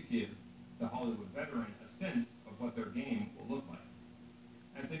designed just to give the Hollywood veteran a sense of what their game will look like.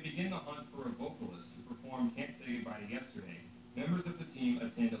 As they begin the hunt for a vocalist to perform Can't Say Goodbye to Yesterday, members of the team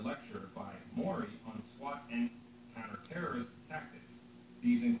attend a lecture by Mori on SWAT and counter-terrorist tactics.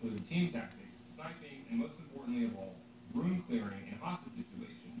 These include team tactics, sniping, and most importantly of all, room clearing in hostage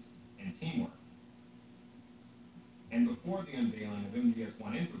situations, and teamwork. And before the unveiling of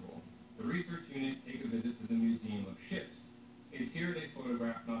MGS1 Integral, the research unit take a visit to the Museum of Ships. It's here they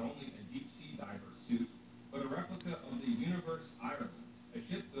photograph not only a deep-sea diver suit, but a replica of the Universe Ireland, a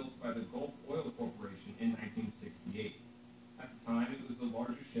ship built by the Gulf Oil Corporation in 1968. At the time, it was the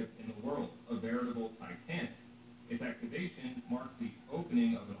largest ship in the world, a veritable Titanic. Its activation marked the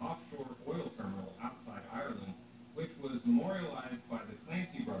opening of an offshore oil terminal outside Ireland, which was memorialized by the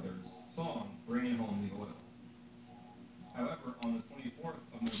Clancy Brothers' song, Bringing Home the Oil. However, on the 24th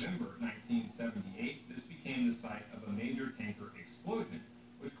of November 1978, this became the site of a major tanker explosion,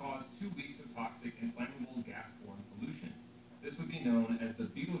 which caused 2 weeks of toxic and flammable gas-borne pollution. This would be known as the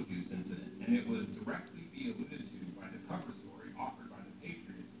Beetlejuice incident, and it would directly be alluded to by the cover story offered by the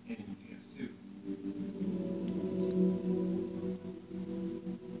Patriots in MGS2.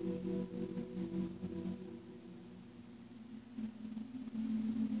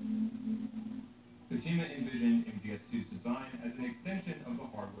 Kojima envisioned MGS2's design as an extension of the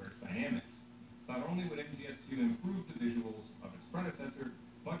hardware's dynamics. Not only would MGS2 improve the visuals of its predecessor,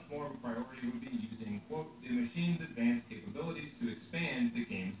 much more of a priority would be using, quote, the machine's advanced capabilities to expand the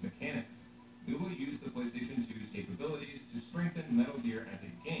game's mechanics. We will use the PlayStation 2's capabilities to strengthen Metal Gear as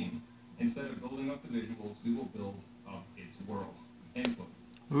a game. Instead of building up the visuals, we will build up its world, end quote.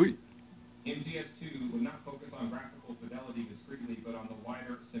 Oui. MGS2 would not focus on graphical fidelity discretely, but on the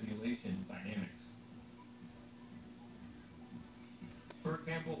wider simulation dynamics. For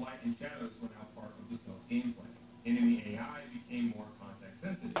example, light and shadows were now part of the stealth gameplay. Enemy AI became more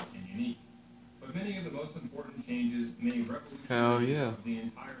context-sensitive and unique. But many of the most important changes may revolutionize the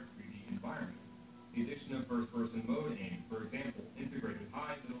entire 3D environment. The addition of first-person mode aim, for example, integrated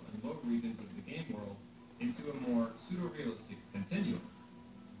high, middle, and low regions of the game world into a more pseudo-realistic continuum.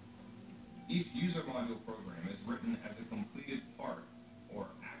 Each user module program is written as a completed part, or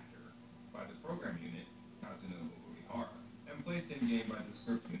actor, by the program unit, Kazunobu Uehara, and placed in-game by the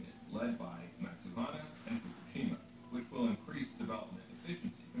script unit, led by Matsuhana and Fukushima, which will increase development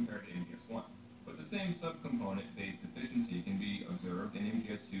efficiency compared to MGS1. But the same subcomponent-based efficiency can be observed in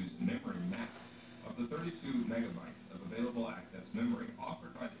MGS2's memory map. Of the 32 megabytes of available access memory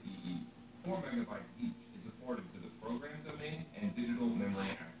offered by the EE, 4 megabytes each is afforded to the program domain and digital memory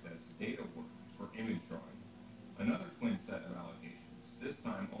access data work for image drawing. Another twin set of allocations, this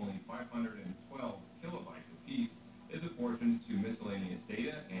time only 512 kilobytes apiece, is apportioned to miscellaneous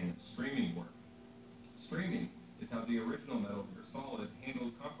data and streaming work. Streaming is how the original Metal Gear Solid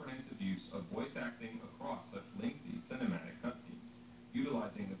handled comprehensive use of voice acting across such lengthy cinematic cutscenes.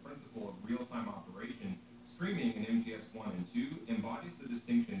 Utilizing the principle of real-time operation, streaming in MGS1 and 2 embodies the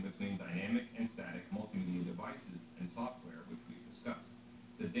distinction between dynamic and static multimedia devices and software, which we've discussed.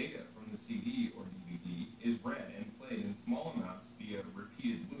 The data from the CD or DVD is read and played in small amounts via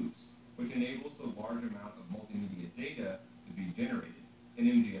repeated loops, which enables the large amount of multimedia data to be generated. In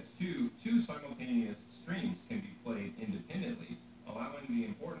MGS2, 2 simultaneous streams can be played independently, allowing the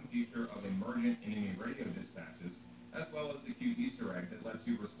important feature of emergent enemy radio dispatches, as well as the cute Easter egg that lets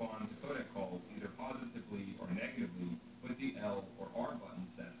you respond to codec calls either positively or negatively with the L or R button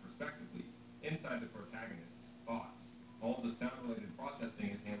sets respectively, inside the protagonist's thoughts. All the sound-related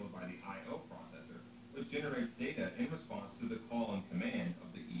processing is handled by the I/O processor, which generates data in response to the call and command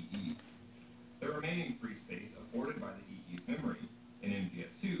of the EE. The remaining free space afforded by the EE's memory in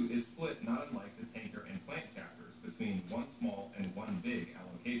MGS2 is split not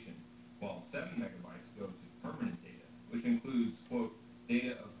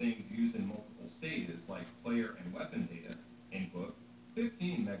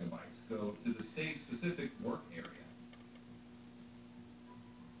 15 megabytes go to the stage-specific work area.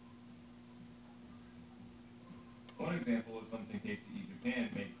 One example of something KCE Japan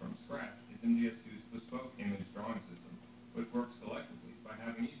made from scratch is MGS2's bespoke image drawing system, which works collectively by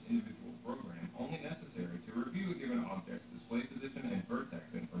having each individual program only necessary to review a given object's display position and vertex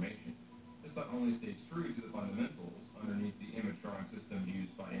information. This not only stays true to the fundamentals underneath the image drawing system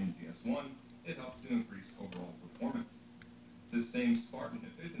used by MGS1, it helps to increase overall performance. This same Spartan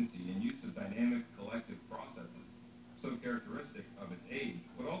efficiency and use of dynamic collective processes, so characteristic of its age,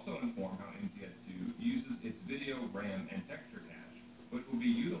 would also inform how MGS2 uses its video, RAM, and texture cache, which will be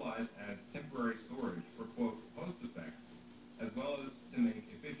utilized as temporary storage for, quote, post effects, as well as to make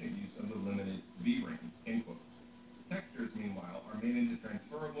efficient use of the limited VRAM, end quote. Textures, meanwhile, are made into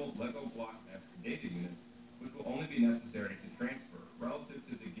transferable Lego block-esque data units, which will only be necessary to transfer relative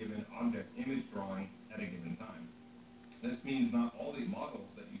to the given object image drawing at a given time. This means not all the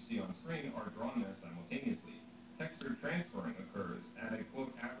models that you see on screen are drawn there simultaneously. Texture transferring occurs at a,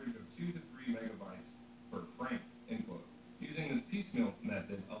 quote, average of 2 to 3 megabytes per frame, end quote. Using this piecemeal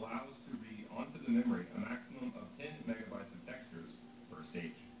method allows to read onto the memory a maximum of 10 megabytes of textures per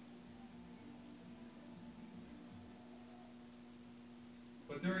stage.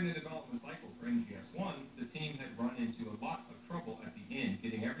 But during the development cycle for MGS1, the team had run into a lot of trouble at the end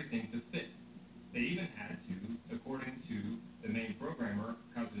getting everything to fit. They even had to, according to the main programmer,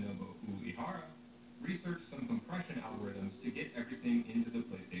 Kazunobu Uehara, research some compression algorithms to get everything into the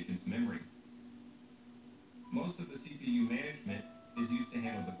PlayStation's memory. Most of the CPU management is used to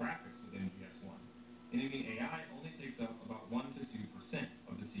handle the graphics with MGS1. Enemy AI only takes up about 1 to 2%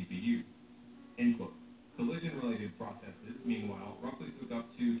 of the CPU. End quote. Collision-related processes, meanwhile, roughly took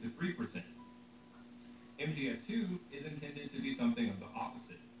up 2 to 3%. MGS2 is intended to be something of the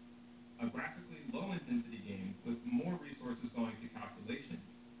opposite. A graphically low-intensity game with more resources going to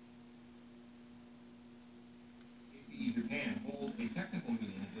calculations. KCE Japan holds a technical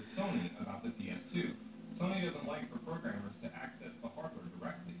meeting with Sony about the PS2. Sony doesn't like for programmers to access the hardware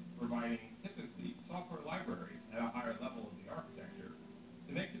directly, providing typically software libraries at a higher level of the architecture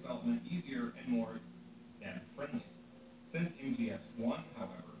to make development easier and more dev-friendly. Since MGS1,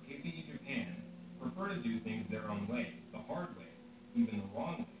 however, KCE Japan prefer to do things their own way, the hard way, even the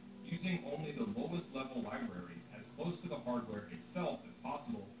wrong way, using only the lowest level libraries as close to the hardware itself as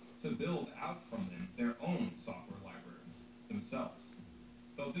possible to build out from them their own software libraries themselves.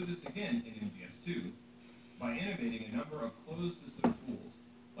 They'll do this again in MGS2 by innovating a number of closed system tools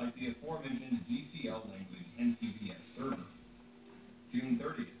like the aforementioned GCL language and CBS server. June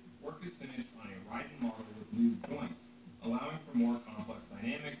 30th, work is finished on a Raiden model with new joints, allowing for more complex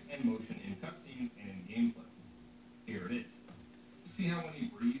dynamics and motion in cutscenes and in gameplay. Here it is. See how when he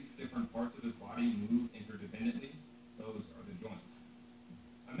breathes, different parts of his body move interdependently? Those are the joints.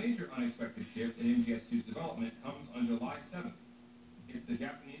 A major unexpected shift in MGS2's development comes on July 7th. It's the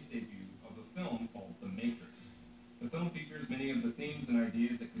Japanese debut of a film called The Matrix. The film features many of the themes and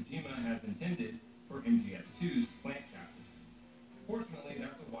ideas that Kojima has intended for MGS2's plant chapter. Fortunately,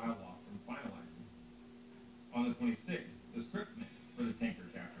 that's a while off from finalizing. On the 26th, the script for the tanker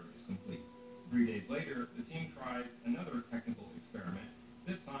chapter is complete. 3 days later, the team tries another technical experiment,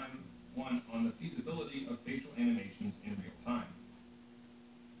 this time one on the feasibility of facial animations in real time.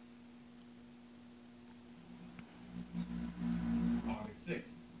 August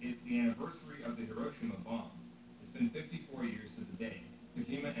 6th, it's the anniversary of the Hiroshima bomb. It's been 54 years to the day.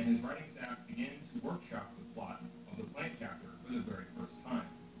 Kojima and his writing staff began to workshop the plot of the plant chapter for the very first time.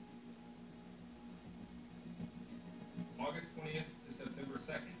 August 20th to September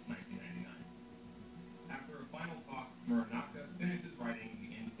 2nd, 1999. After a final talk, Muranaka finishes writing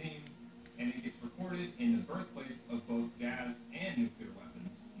the end theme, and it gets recorded in the birthplace of both gas and nuclear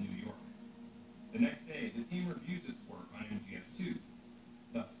weapons, New York. The next day, the team reviews its work on MGS2.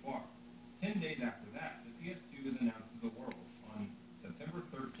 Thus far, 10 days after that, the PS2 is announced to the world on September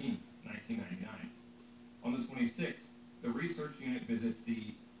 13th, 1999. On the 26th, the research unit visits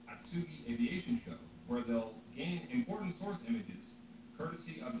the Atsugi Aviation Show, where they'll gain important source images,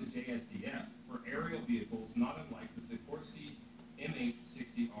 courtesy of the JSDF, for aerial vehicles not unlike the Sikorsky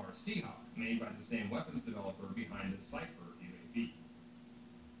MH-60R Seahawk, made by the same weapons developer behind the Cypher UAV.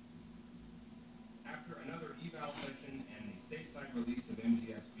 After another eval session and the stateside release of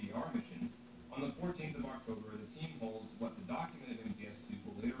MGS VR missions, on the 14th of October, the team holds what the documented MGS2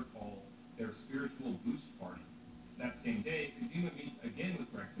 will later call their spiritual boost party. That same day, Kojima meets again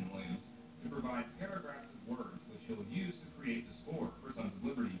with Gregson Williams to provide paragraphs of words which he'll use to create the score for Sons of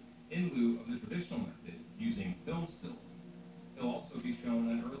Liberty in lieu of the traditional method, using film stills. He'll also be shown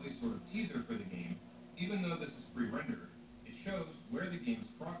an early sort of teaser for the game. Even though this is pre-rendered, it shows where the game's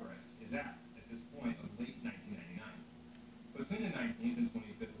progress is at this point of late 1999. Between the 19th and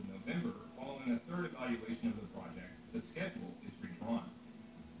 25th of November, following a third evaluation of the project, the schedule is redrawn.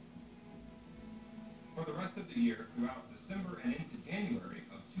 For the rest of the year, throughout December and into January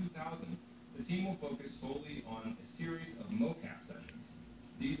of 2000, the team will focus solely on a series of mocap sessions.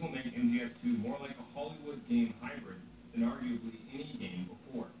 These will make MGS2 more like a Hollywood game hybrid than arguably any game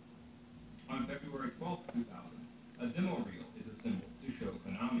before. On February 12, 2000, a demo reel is assembled to show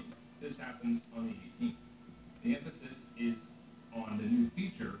Konami. This happens on the 18th. The emphasis is on the new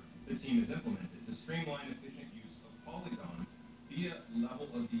feature the team has implemented to streamline efficient use of polygons via level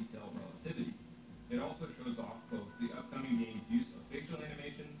of detail relativity. It also shows off both the upcoming game's use of facial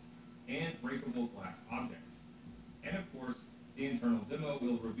animations and breakable glass objects. And of course, the internal demo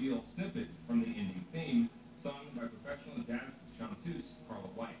will reveal snippets from the ending theme sung by professional jazz chanteuse Carla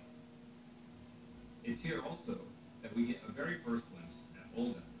White. It's here also that we get a very first glimpse at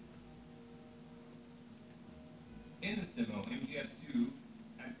Olga. In this demo, MGS2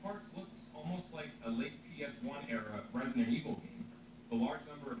 at parts looks almost like a late PS1 era Resident Evil game. The large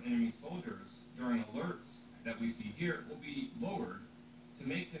number of enemy soldiers during alerts that we see here will be lowered to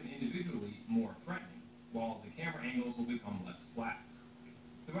make them individually more threatening, while the camera angles will become less flat.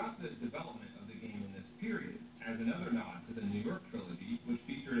 Throughout the development of the game in this period, as another nod to the New York trilogy, which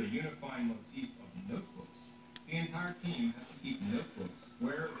featured a unifying motif of notebooks, the entire team has to keep notebooks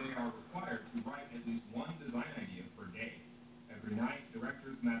where they are required to write at least one design idea per day. Every night,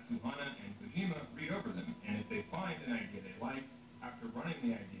 directors Matsuhana and Kojima read over them, and if they find an idea they like, after running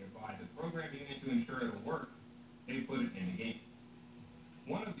the idea by the program unit to ensure it'll work, they put it in the game.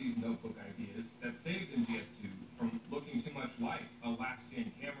 One of these notebook ideas that saved MGS2 from looking too much like a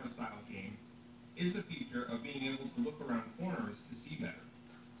last-gen camera-style game is the feature of being able to look around corners to see better.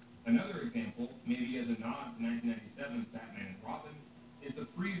 Another example, maybe as a nod to 1997's Batman and Robin, is the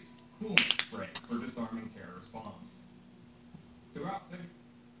freeze coolant spray for disarming terrorist bombs. Throughout the...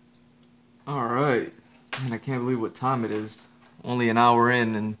 Alright. Man, I can't believe what time it is. Only an hour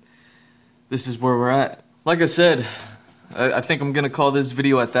in, and this is where we're at. Like I said, I think I'm going to call this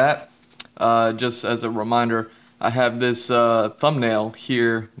video at that. Just as a reminder, I have this thumbnail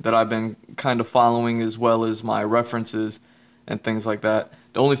here that I've been kind of following, as well as my references and things like that.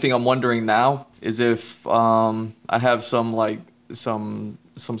 The only thing I'm wondering now is if I have some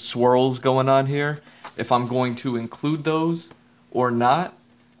swirls going on here, if I'm going to include those or not.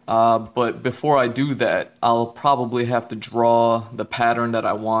 But before I do that, I'll probably have to draw the pattern that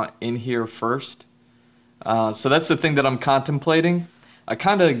I want in here first. So that's the thing that I'm contemplating. I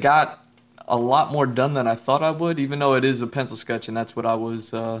kind of got a lot more done than I thought I would, even though it is a pencil sketch, and that's what I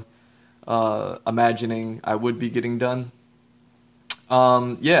was imagining I would be getting done.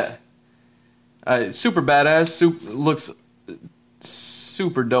 Yeah. Super badass. Looks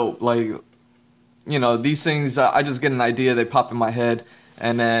super dope. Like, you know, these things, I just get an idea, they pop in my head,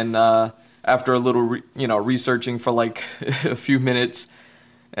 and then after a little, researching for like a few minutes,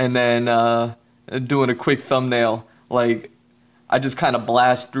 and then doing a quick thumbnail, like, I just kind of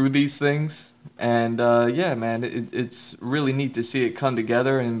blast through these things. And yeah, man, it's really neat to see it come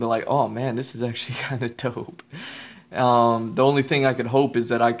together and be like, oh man, this is actually kind of dope. The only thing I could hope is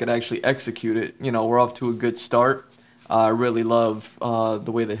that I could actually execute it. You know, we're off to a good start. I really love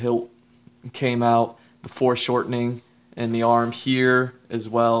the way the hilt came out, the foreshortening in the arm here as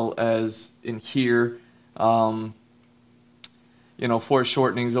well as in here. You know,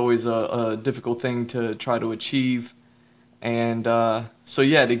 foreshortening is always a difficult thing to try to achieve. And so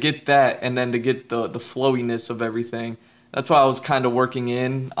yeah, to get that and then to get the flowiness of everything, that's why I was kind of working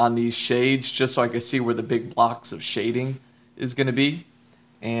in on these shades, just so I could see where the big blocks of shading is going to be.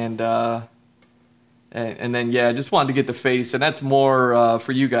 And then yeah, I just wanted to get the face, and that's more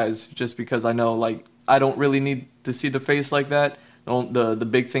for you guys, just because I know, like, I don't really need to see the face like that. The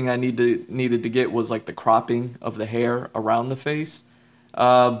big thing I needed to get was like the cropping of the hair around the face.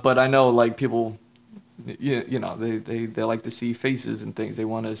 But I know, like, people, you know, they like to see faces and things. They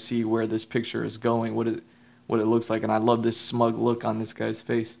want to see where this picture is going, what it looks like, and I love this smug look on this guy's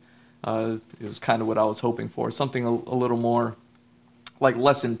face. It was kind of what I was hoping for, something a little more, like,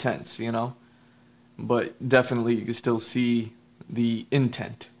 less intense, you know. But definitely you can still see the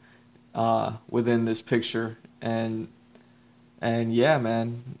intent within this picture, and yeah,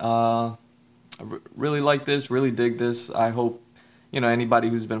 man, I really like this, really dig this. I hope, you know, anybody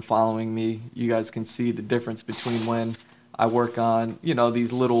who's been following me, you guys can see the difference between when I work on, you know,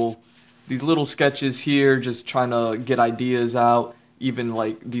 these little sketches here, just trying to get ideas out, even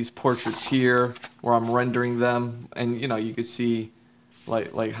like these portraits here where I'm rendering them, and, you know, you can see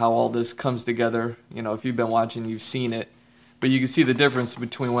like how all this comes together. You know, if you've been watching, you've seen it. But you can see the difference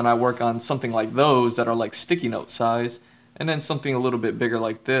between when I work on something like those that are like sticky note size, and then something a little bit bigger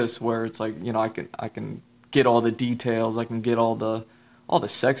like this, where it's like, you know, I can get all the details, I can get all the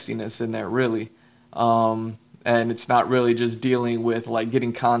sexiness in there, really. And it's not really just dealing with like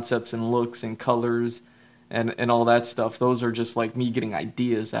getting concepts and looks and colors and all that stuff. Those are just like me getting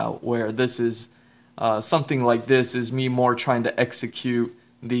ideas out, where this is something like this is me more trying to execute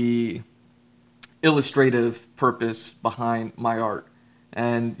the illustrative purpose behind my art,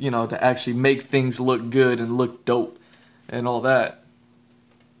 and you know, to actually make things look good and look dope and all that.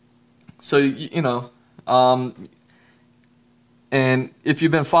 So you know, and if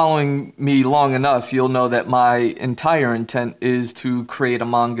you've been following me long enough, you'll know that my entire intent is to create a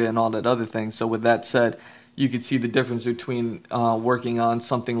manga and all that other thing. So with that said, you could see the difference between working on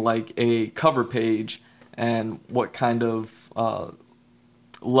something like a cover page and what kind of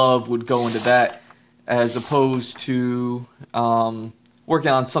love would go into that, as opposed to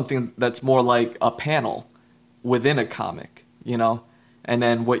working on something that's more like a panel within a comic, you know, and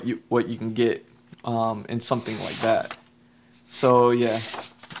then what you can get in something like that. So yeah,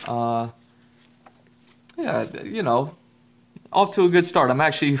 yeah, you know, off to a good start. I'm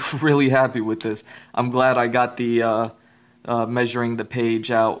actually really happy with this. I'm glad I got the measuring the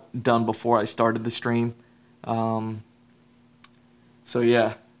page out done before I started the stream. So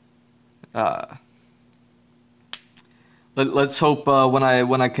yeah, let's hope when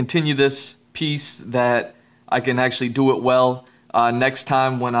I continue this piece that I can actually do it well. Next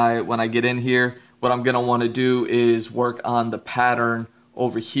time when I get in here, what I'm gonna want to do is work on the pattern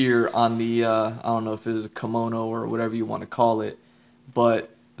over here on the I don't know if it is a kimono or whatever you want to call it,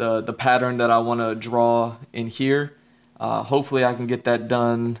 but the pattern that I want to draw in here. Hopefully I can get that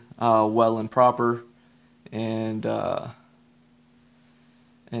done well and proper, and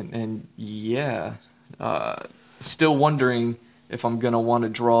yeah, still wondering if I'm gonna want to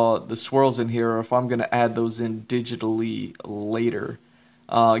draw the swirls in here or if I'm gonna add those in digitally later,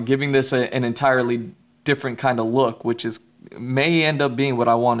 giving this an entirely different kind of look, which may end up being what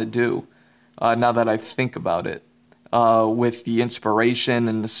I want to do now that I think about it, with the inspiration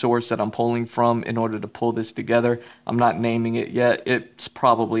and the source that I'm pulling from in order to pull this together. I'm not naming it yet. It's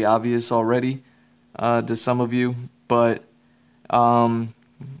probably obvious already to some of you, but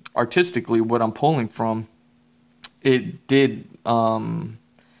artistically, what I'm pulling from, it did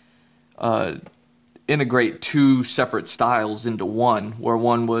integrate two separate styles into one, where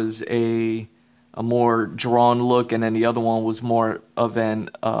one was a more drawn look, and then the other one was more of an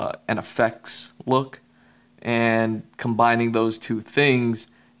effects look. And combining those two things,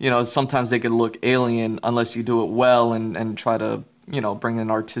 you know, sometimes they can look alien unless you do it well and try to, you know, bring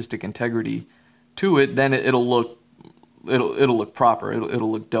an artistic integrity to it. Then it'll look proper.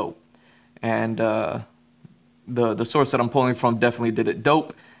 It'll look dope. And the source that I'm pulling from definitely did it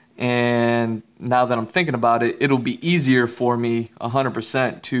dope. And now that I'm thinking about it, it'll be easier for me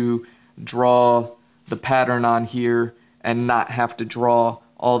 100% to draw the pattern on here and not have to draw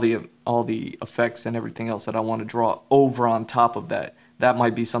all the effects and everything else that I want to draw over on top of that. That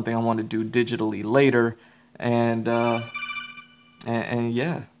might be something I want to do digitally later, and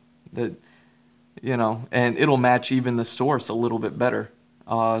yeah, that, you know, and it'll match even the source a little bit better.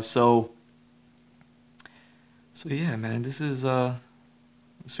 So yeah, man, this is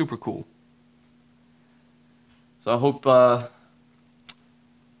super cool. So I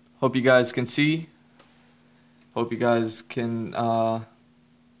hope you guys can see. Hope you guys can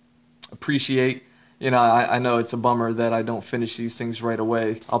appreciate. You know, I know it's a bummer that I don't finish these things right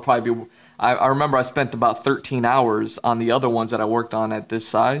away. I'll probably be. I remember I spent about 13 hours on the other ones that I worked on at this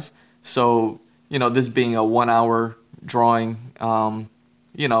size. So, you know, this being a 1 hour drawing,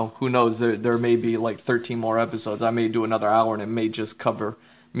 you know, who knows? There may be like 13 more episodes. I may do another hour, and it may just cover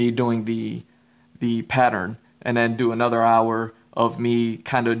me doing the pattern, and then do another hour of me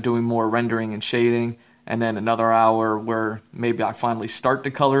kind of doing more rendering and shading, and then another hour where maybe I finally start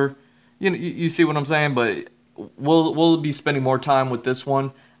to color. You know, you see what I'm saying? But we'll be spending more time with this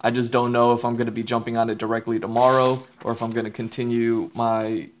one. I just don't know if I'm going to be jumping on it directly tomorrow, or if I'm going to continue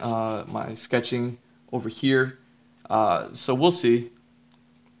my my sketching over here. So we'll see.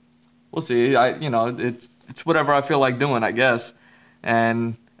 We'll see. You know, it's whatever I feel like doing, I guess.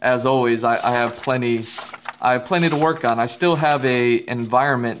 And as always, I have plenty to work on. I still have a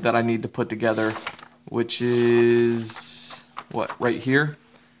environment that I need to put together, which is what, right here.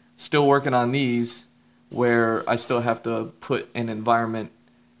 Still working on these, where I still have to put an environment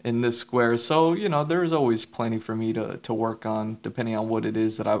in this square. So, you know, there's always plenty for me to work on, depending on what it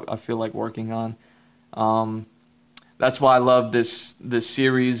is that I feel like working on. That's why I love this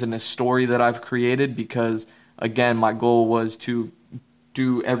series and this story that I've created, because again, my goal was to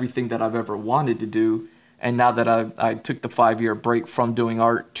do everything that I've ever wanted to do. And now that I took the 5-year break from doing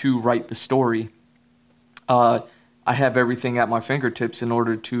art to write the story, I have everything at my fingertips in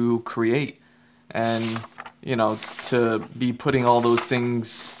order to create. And, you know, to be putting all those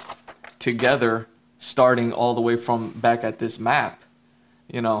things together, starting all the way from back at this map,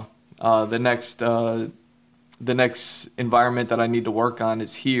 you know, the next environment that I need to work on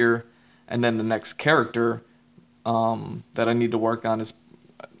is here, and then the next character that I need to work on is,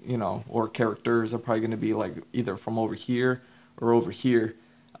 you know, or characters are probably going to be like either from over here or over here.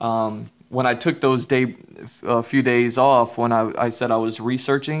 When I took those a few days off, when I said I was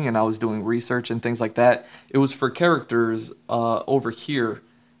researching and I was doing research and things like that, it was for characters over here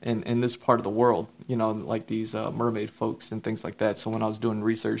in this part of the world, you know, like these mermaid folks and things like that. So when I was doing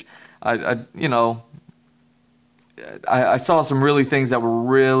research, you know, I saw some really things that were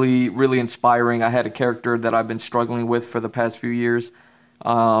really, really inspiring. I had a character that I've been struggling with for the past few years,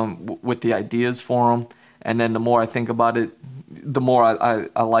 with the ideas for him. And then the more I think about it, the more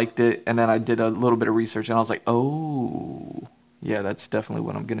I liked it. And then I did a little bit of research, and I was like, oh, yeah, that's definitely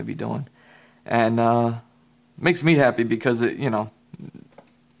what I'm going to be doing. And makes me happy because, it, you know,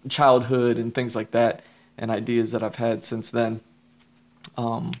 childhood and things like that and ideas that I've had since then.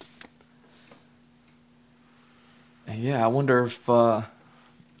 Yeah, I wonder if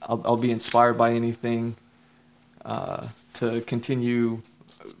I'll be inspired by anything to continue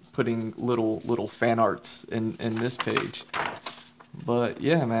putting little fan arts in this page. But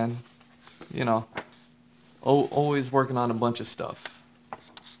yeah, man, you know, always working on a bunch of stuff.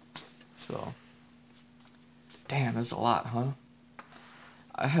 So, damn, that's a lot, huh?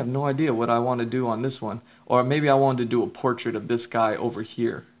 I have no idea what I want to do on this one. Or maybe I wanted to do a portrait of this guy over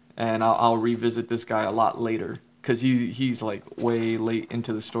here, and I'll revisit this guy a lot later, because he's like way late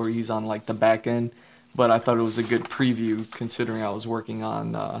into the story. He's on like the back end, but I thought it was a good preview considering I was working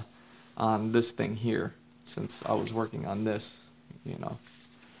on this thing here, since I was working on this, you know.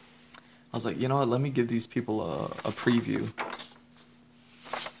 I was like, you know what, let me give these people a preview.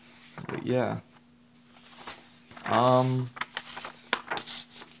 But yeah.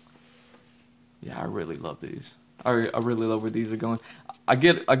 Yeah, I really love these. I really love where these are going. I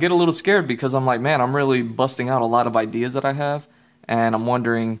get a little scared because I'm like, man, I'm really busting out a lot of ideas that I have, and I'm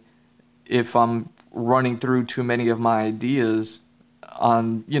wondering if I'm running through too many of my ideas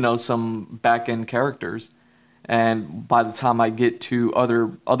on, you know, some back-end characters, and by the time I get to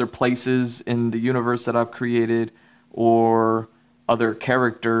other places in the universe that I've created or other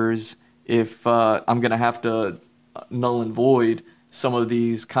characters, if I'm gonna have to null and void some of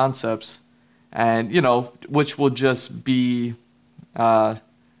these concepts, and, you know, which will just be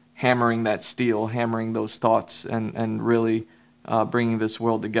hammering that steel, hammering those thoughts, and really bringing this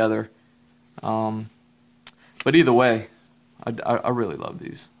world together. But either way, I really love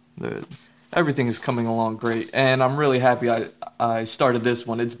these. Everything is coming along great, and I'm really happy I started this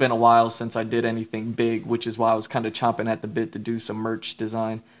one. It's been a while since I did anything big, which is why I was kind of chomping at the bit to do some merch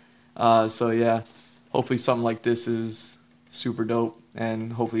design. So yeah, hopefully something like this is super dope,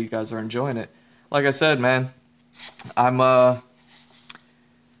 and hopefully you guys are enjoying it. Like I said, man, I'm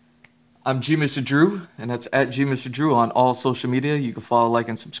G Mr. Drew, and that's at G Mr. Drew on all social media. You can follow, like,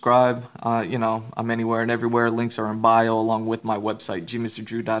 and subscribe. You know, I'm anywhere and everywhere. Links are in bio, along with my website,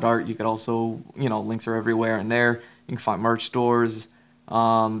 gmrdrew.art. You could also, you know, links are everywhere in there. You can find merch stores, you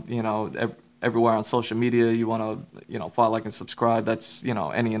know, everywhere on social media. You want to, you know, follow, like, and subscribe. That's, you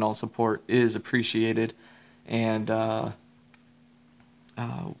know, any and all support is appreciated. And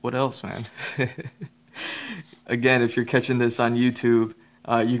what else, man? Again, if you're catching this on YouTube,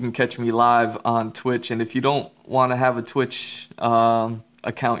 you can catch me live on Twitch, and if you don't want to have a Twitch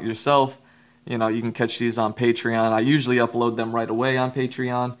account yourself, you know, you can catch these on Patreon. I usually upload them right away on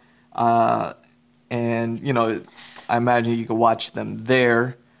Patreon, and, you know, I imagine you can watch them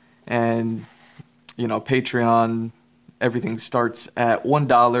there. And, you know, Patreon, everything starts at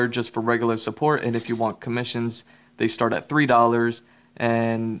 $1 just for regular support, and if you want commissions, they start at $3,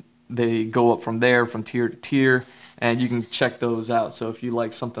 and they go up from there, from tier to tier, and you can check those out. So if you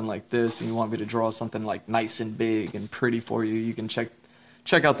like something like this and you want me to draw something like nice and big and pretty for you, you can check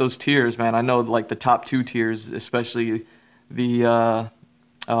out those tiers, man. I know, like, the top 2 tiers, especially the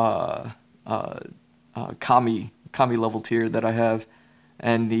Kami level tier that I have,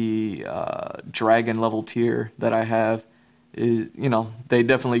 and the Dragon level tier that I have, is, you know, they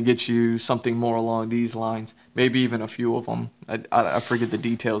definitely get you something more along these lines. Maybe even a few of them. I forget the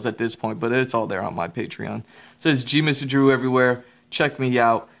details at this point, but it's all there on my Patreon. It says G Mr. Drew everywhere. Check me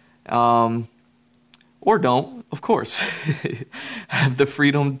out. Or don't, of course. Have the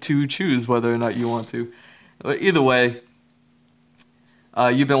freedom to choose whether or not you want to. Either way,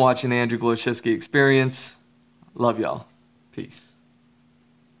 you've been watching the Andrew Glowczewski Experience. Love y'all. Peace.